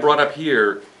 what I brought up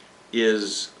here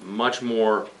is much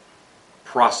more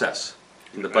process,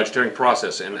 in the budgeting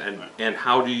process, and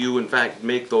how do you in fact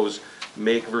make those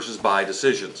make versus buy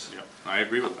decisions? Yep, I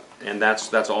agree with that. And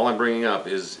that's all I'm bringing up,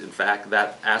 is in fact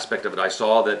that aspect of it. I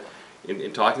saw that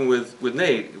in talking with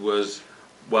Nate was,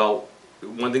 well,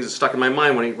 one thing that stuck in my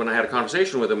mind when I had a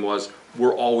conversation with him was,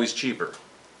 we're always cheaper.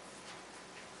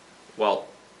 Well,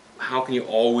 how can you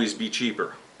always be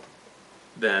cheaper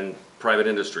than private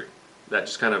industry? That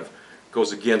just kind of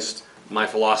goes against my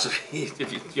philosophy,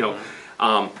 if you know.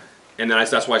 And then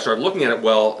that's why I started looking at it.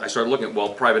 Well, I started looking at, well,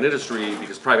 private industry,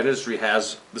 because private industry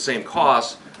has the same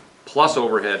costs, plus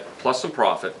overhead, plus some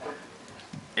profit,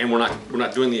 and we're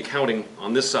not doing the accounting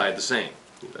on this side the same.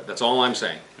 That's all I'm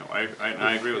saying. No,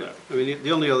 I agree with that. I mean,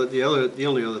 the only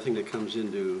other thing that comes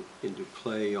into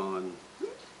play on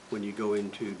when you go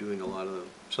into doing a lot of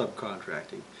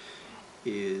subcontracting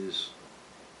is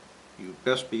you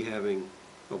best be having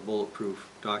a bulletproof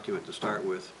document to start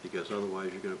with, because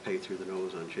otherwise you're gonna pay through the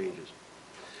nose on changes.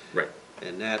 Right.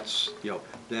 And that's,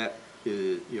 that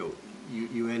is,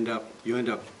 you end up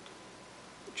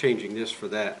changing this for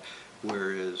that.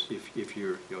 Whereas if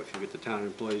you're, if you get the town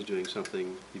employees doing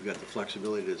something, you've got the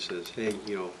flexibility that says, hey,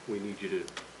 we need you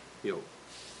to,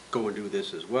 go and do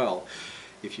this as well.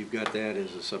 If you've got that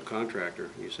as a subcontractor,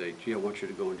 you say, gee, I want you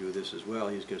to go and do this as well,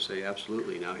 he's gonna say,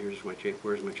 absolutely, now where's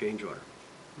my change order?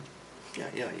 Yeah,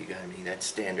 you gotta mean, that's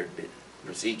standard bit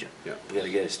procedure. Yeah. You gotta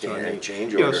get a So, I standard mean,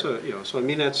 change yeah, order. so I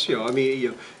mean, that's,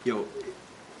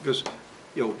 because,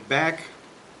 back,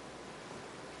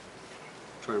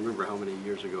 trying to remember how many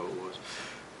years ago it was,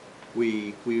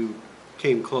 we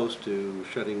came close to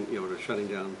shutting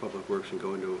down Public Works and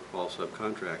going to all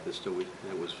subcontract, and still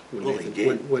that was Well, they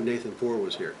did. when Nathan Ford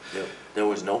was here. There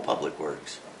was no public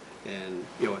works. And,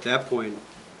 at that point,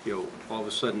 all of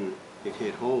a sudden, it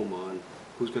hit home on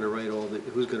who's gonna write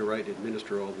and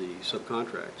administer all the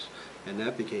subcontracts, and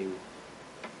that became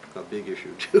a big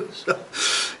issue too,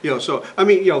 so, I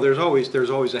mean, there's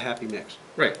always a happy mix.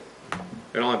 Right.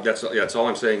 And that's all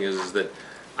I'm saying is that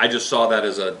I just saw that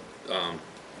as a,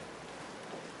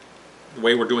 the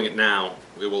way we're doing it now,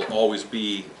 it will always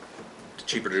be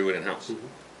cheaper to do it in-house.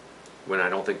 When I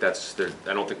don't think that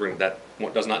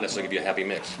does not necessarily give you a happy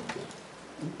mix.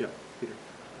 Yeah, Peter?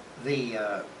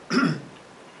 The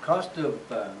cost of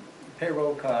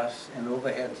payroll costs and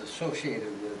overheads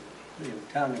associated with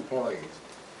the town employees,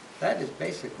 that is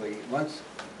basically, once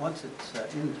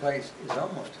it's in place, is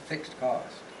almost a fixed cost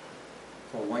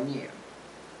for 1 year.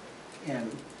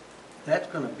 And that's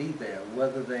gonna be there,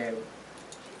 whether they're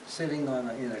sitting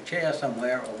in a chair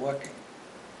somewhere or working.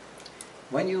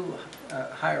 When you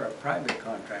hire a private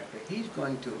contractor, he's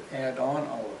going to add on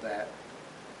all of that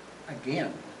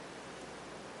again.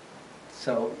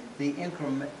 So the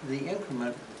increment of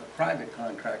the private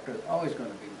contractor is always gonna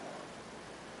be more.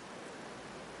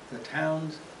 The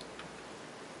towns,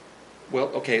 Well,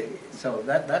 okay, so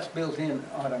that's built in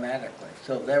automatically,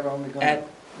 so they're only gonna.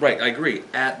 right, I agree,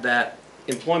 at that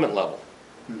employment level.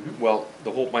 Well,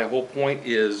 my whole point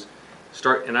is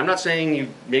and I'm not saying you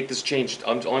make this change,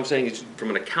 all I'm saying is from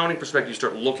an accounting perspective, you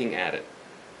start looking at it.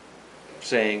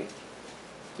 Saying,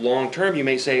 long-term, you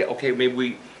may say, okay,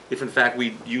 maybe if in fact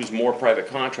we use more private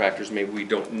contractors, maybe we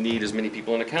don't need as many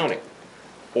people in accounting.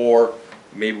 Or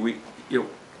maybe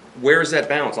where is that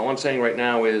balance? All I'm saying right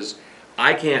now is,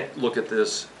 I can't look at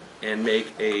this and make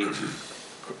a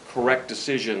correct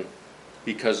decision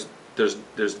because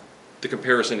the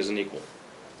comparison isn't equal.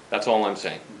 That's all I'm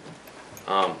saying.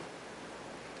 I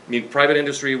mean, private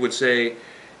industry would say,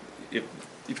 if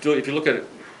you look at it,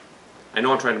 I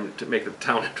know I'm trying to make the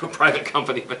town into a private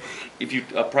company, but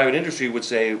a private industry would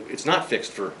say it's not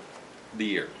fixed for the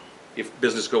year. If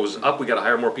business goes up, we gotta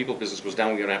hire more people, if business goes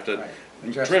down, we're gonna have to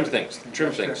Right. trim things,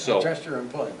 so. Adjust your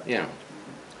employment. Yeah,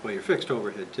 Well, your fixed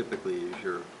overhead typically is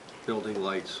your building,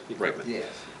 lights, equipment. Yes.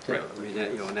 Right. I mean,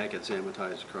 that, and that gets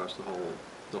amortized across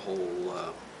the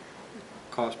whole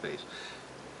cost base.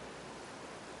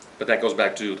 but that goes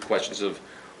back to the questions of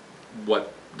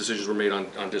what decisions were made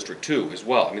on District 2 as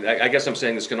well. I mean, I guess I'm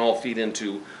saying this can all feed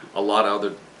into a lot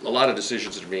of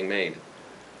decisions that are being made.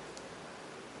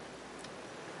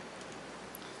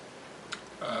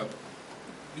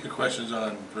 Your questions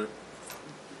on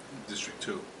District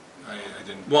 2? I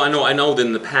didn't. Well, I know that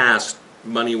in the past,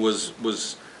 money was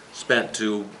spent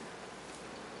to,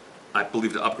 I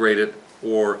believe, to upgrade it,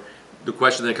 or the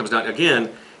question then comes down,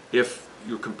 again, if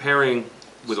you're comparing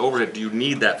with overhead, do you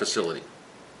need that facility?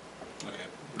 Okay.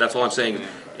 That's all I'm saying.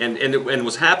 And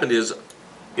what's happened is,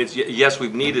 yes,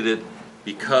 we've needed it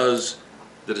because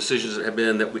the decisions have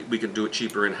been that we can do it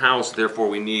cheaper in-house, therefore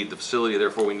we need the facility,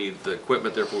 therefore we need the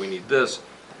equipment, therefore we need this. Do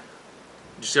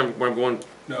you see where I'm going?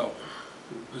 No.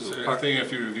 I think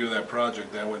if you review that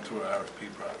project, that went through an RFP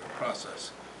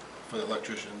process for the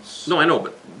electricians. No, I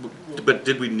know, but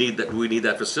did we need that, do we need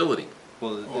that facility?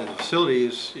 Well, the facility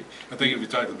is, I think if you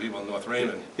talk to the people in North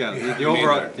Raymond. yeah, you the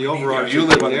overarching You thing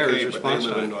live on the there is Cape, but they response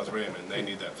live in time. North Raymond, they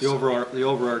need that The facility.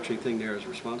 overarching thing there is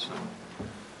response time.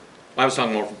 I was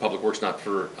talking more for public works, not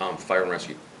for fire and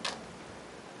rescue.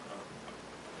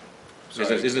 Sorry.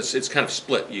 It's kind of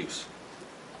split use.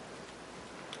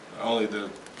 Only the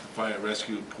fire and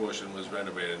rescue portion was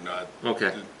renovated, not.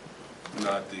 Okay.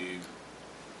 Not the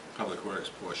public works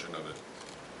portion of it.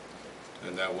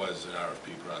 And that was an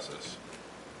RFP process.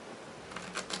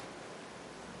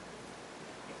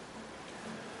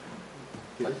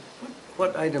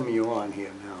 What item are you on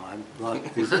here now? I'm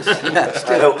not, is this,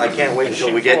 I can't wait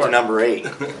until we get to number 8.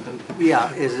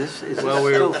 yeah, is this Well,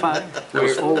 we're- still fine?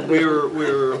 Old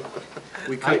business?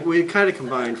 We kind of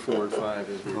combined 4 and 5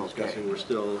 as we were Okay. discussing. We're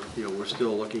still, we're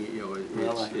still looking at,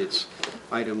 Well, it's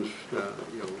items,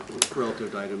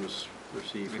 relative to items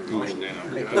received. from- Motion,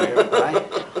 Dana.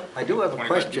 I do have a 25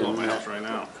 question. people in my house right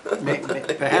now.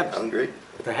 Perhaps, Hungry?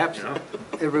 perhaps Yeah.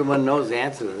 everyone knows the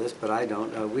answer to this, but I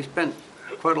don't. We spent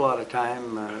quite a lot of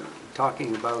time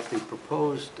talking about the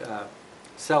proposed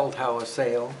cell tower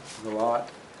sale, the lot,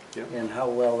 Yep. and how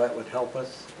well that would help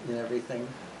us in everything,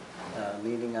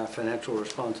 meeting our financial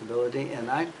responsibility. And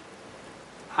I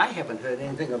haven't heard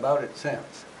anything about it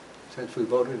since we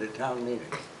voted at town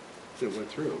meeting. It went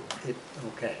through.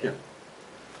 Okay. Yeah.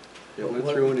 It went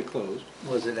What- through and it closed.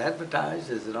 Was it advertised?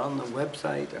 Is it on the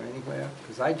website or anywhere?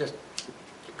 Because I just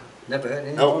never heard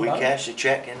anything No, about we it. cashed a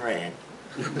check and ran.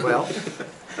 Well,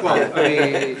 Well, I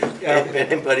mean, If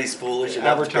anybody's foolish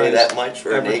enough to pay advertised, that much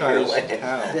for an acre of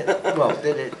advertised land. how? well,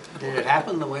 did it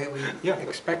happen the way we Yeah.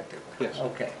 expected? Yes.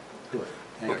 Okay, good.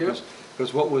 Thank you.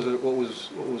 Because what was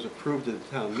approved at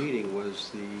the town meeting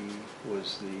was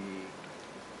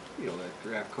that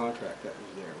draft contract that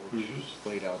was there, which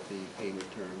laid out the payment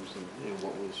terms and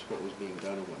what was being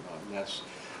done and whatnot. And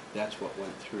that's what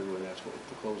went through, and that's what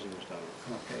the closing was done.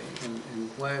 Okay, and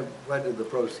where did the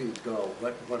proceeds go?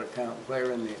 What account,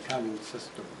 where in the accounting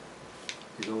system?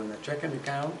 You go in the checking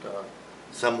account or?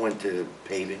 Some went to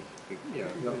paving, Yeah,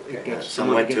 Okay. it gets, some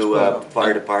some went gets to split up,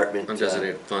 fire department.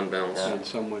 Undesignated fund balance. and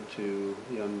some went to,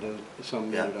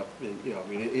 some Yeah. ended up, I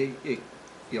mean, it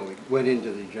went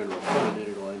into the general fund, and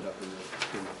it'll end up in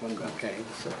the fund balance. Okay,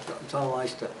 so it's all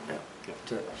nice to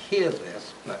Yeah. hear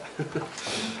this, but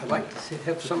I'd like to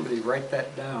have somebody write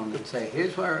that down and say,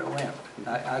 here's where it went.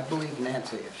 I believe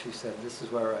Nancy if she said, this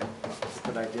is what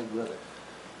I did with it.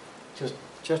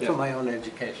 Just for my own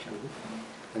education.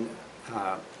 And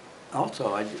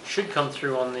also, Should come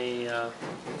through on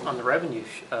the revenue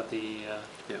of the,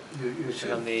 you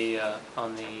should, on the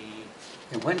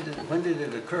and when did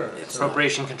it occur? It's So-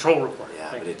 appropriation control report. Yeah,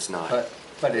 Thank but you. it's not,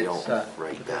 But they it's, don't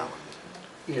write down.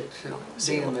 it's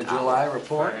in the July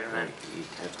report? Right, right. You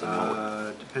have to know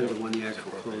it. Depends on when the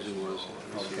actual closing was.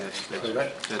 Okay. That's- So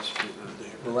that- That's,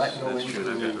 Will that go that's true, I've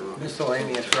got it into wrong.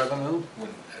 miscellaneous revenue? When,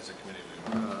 as a committee,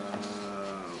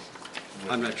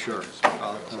 I'm not sure.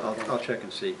 I'll check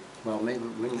and see. Well, maybe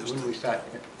when we start,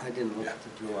 I didn't look at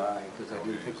the July, because I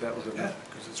didn't think that was a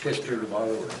history to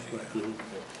bother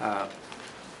with. but,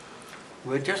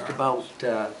 We're just about,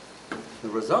 the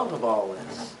result of all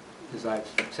this, as I've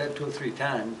said 2 or 3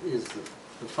 times, is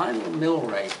the final mill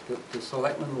rate that the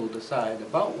selectmen will decide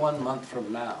about 1 month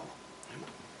from now.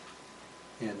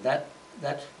 And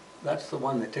that's the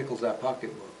one that tickles our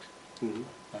pocketbooks. Mhm.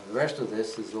 The rest of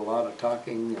this is a lot of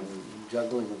talking and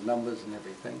juggling of numbers and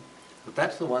everything. But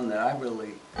that's the one that I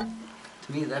really,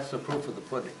 to me, that's the proof of the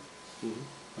pudding,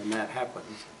 when that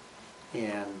happens.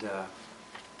 And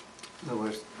there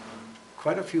was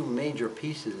quite a few major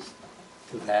pieces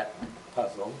to that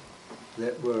puzzle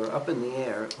that were up in the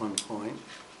air at one point.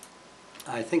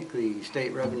 I think the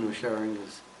state revenue sharing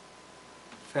is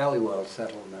fairly well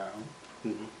settled now.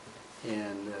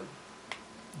 And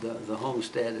the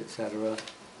homestead, et cetera,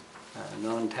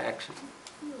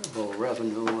 non-taxable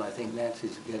revenue, I think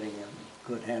Nancy's getting a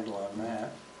good handle on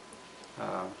that.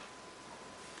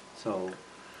 So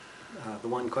the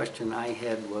one question I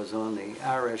had was on the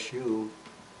RSU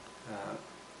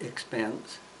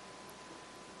expense.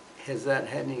 Has that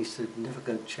had any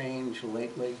significant change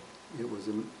lately? It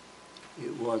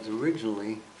was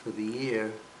originally for the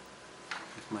year,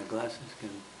 if my glasses can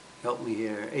help me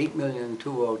here,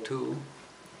 $8,202,000.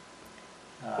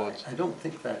 Well, it's- I don't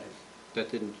think that is.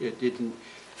 That it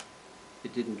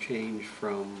didn't change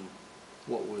from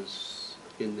what was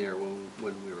in there when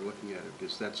we were looking at it,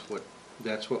 because that's what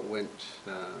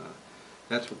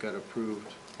got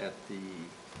approved at the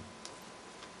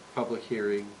public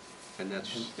hearing, and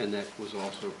that was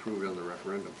also approved on the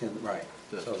referendum, Right.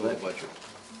 the So total that- budget.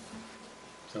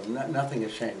 So nothing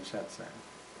has changed since then?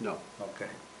 No. Okay.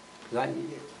 'Cause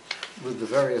with the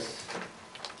various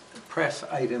press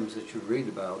items that you read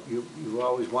about, you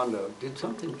always wonder, did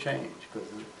something change? Because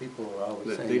people are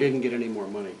always saying. They didn't get any more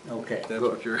money. Okay, That's good.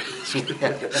 what you're asking.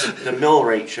 The mill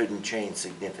rate shouldn't change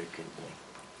significantly,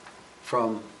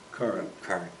 From current.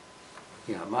 current.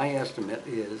 Yeah, my estimate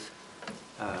is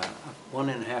a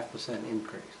 1.5%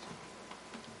 increase.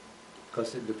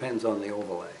 Because it depends on the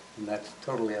overlay, and that's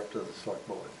totally up to the select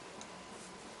board.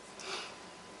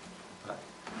 But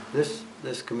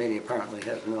This committee apparently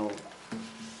has no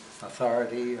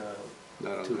authority.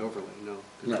 Not on the overlay, no.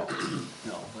 No,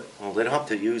 but Well, they don't have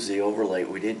to use the overlay.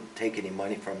 We didn't take any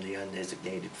money from the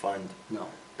undesignated fund no.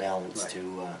 balance Right.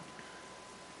 to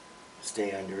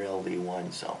stay under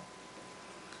LD1, so.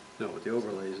 No, but the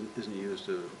overlay isn't used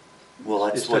to, Well,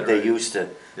 that's It's what they right. used to,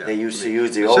 Yeah, they used I to mean,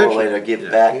 use the overlay to essentially, give yeah.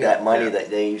 back that money Yeah. that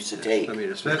they used to take. I mean,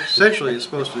 essentially, it's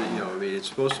supposed to, it's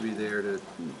supposed to be there to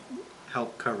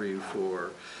help cover you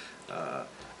for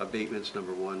abatements,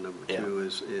 number one. Number Yeah. two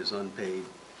is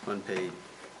unpaid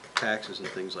taxes and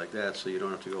things like that, so you don't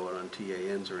have to go out on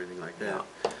TANs or anything like that.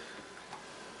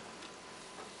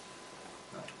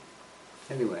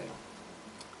 Anyway,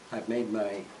 I've made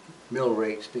my mill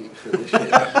rate speech for this year.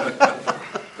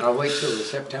 I'll wait till the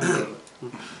September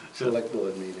select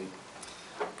board meeting.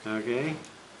 Okay.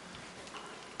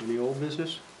 Any old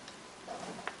business?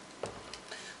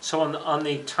 So on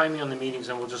the timing on the meetings,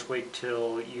 and we'll just wait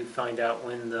till you find out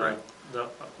when the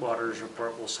auditor's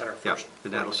report will set our Yeah, first.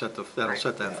 and that'll set that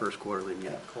Yeah. first quarterly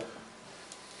meeting. Cool.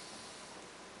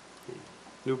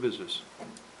 New business.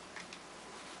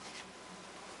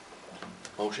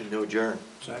 Motion to adjourn.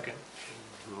 Second.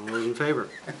 All those in favor?